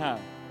Leben, Herr.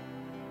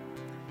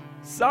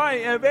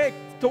 Sei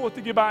erweckt,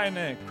 tote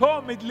Gebeine.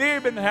 Komm mit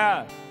Leben,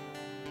 Herr,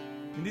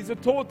 in diese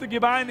tote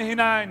Gebeine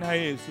hinein, Herr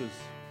Jesus.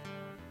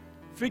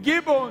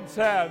 Vergib uns,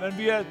 Herr, wenn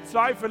wir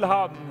Zweifel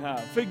haben, Herr.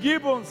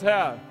 Vergib uns,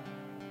 Herr.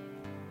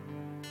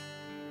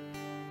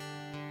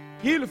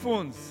 Hilf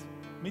uns,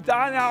 mit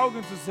deinen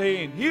Augen zu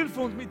sehen. Hilf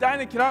uns, mit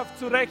deiner Kraft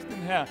zu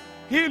rechnen, Herr.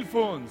 Hilf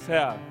uns,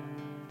 Herr.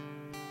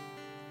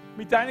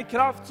 Mit deiner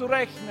Kraft zu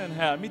rechnen,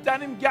 Herr. Mit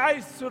deinem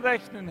Geist zu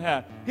rechnen,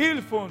 Herr.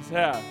 Hilf uns,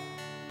 Herr.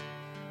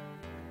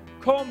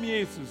 Komm,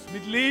 Jesus,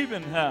 mit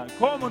Leben, Herr.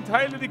 Komm und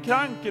heile die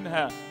Kranken,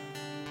 Herr.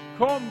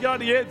 Komm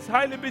gerade jetzt,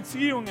 heile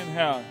Beziehungen,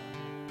 Herr.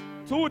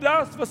 Tu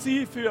das, was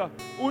sie für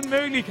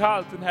unmöglich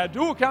halten, Herr.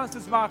 Du kannst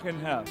es machen,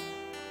 Herr.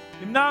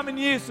 Im Namen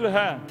Jesu,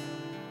 Herr.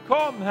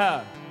 Komm,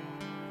 Herr.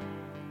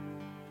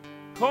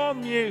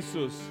 Komm,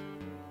 Jesus.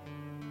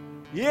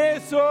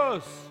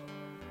 Jesus,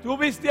 du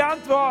bist die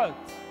Antwort.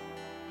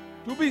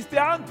 Du bist die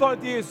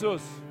Antwort,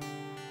 Jesus.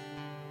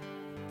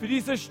 Für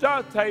diese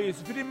Stadt, Herr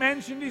Jesus. Für die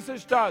Menschen dieser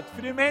Stadt.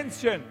 Für die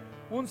Menschen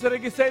unserer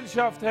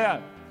Gesellschaft,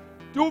 Herr.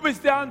 Du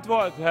bist die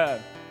Antwort, Herr.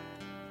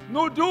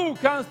 Nur du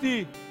kannst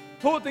die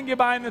toten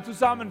Gebeine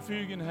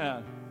zusammenfügen,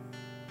 Herr.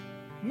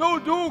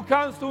 Nur du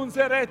kannst uns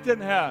erretten,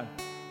 Herr,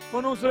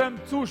 von unserem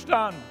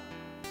Zustand.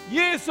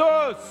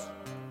 Jesus,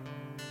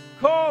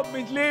 komm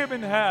mit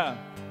Leben, Herr.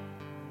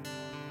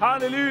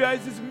 Halleluja,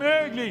 es ist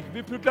möglich,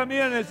 wir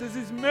proklamieren es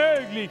ist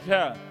möglich,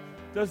 Herr,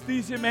 dass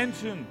diese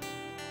Menschen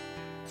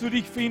zu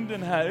dich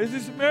finden, Herr. Es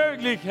ist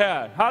möglich,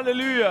 Herr.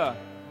 Halleluja.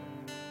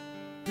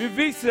 Wir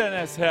wissen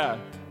es, Herr.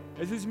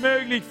 Es ist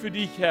möglich für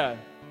dich, Herr.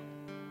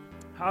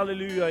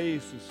 Halleluja,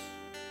 Jesus.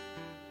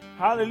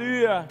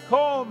 Halleluja.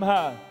 Komm,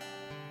 Herr,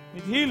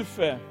 mit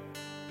Hilfe.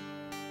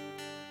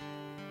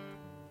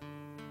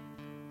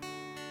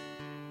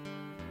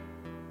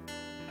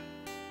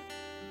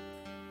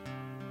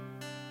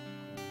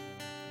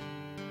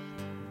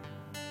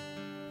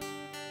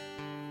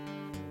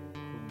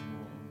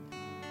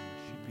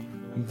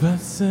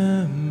 Was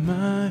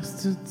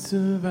machst du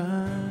zu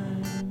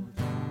Wein?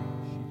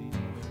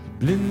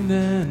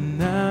 Blinden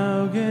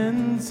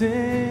Augen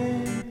sehen.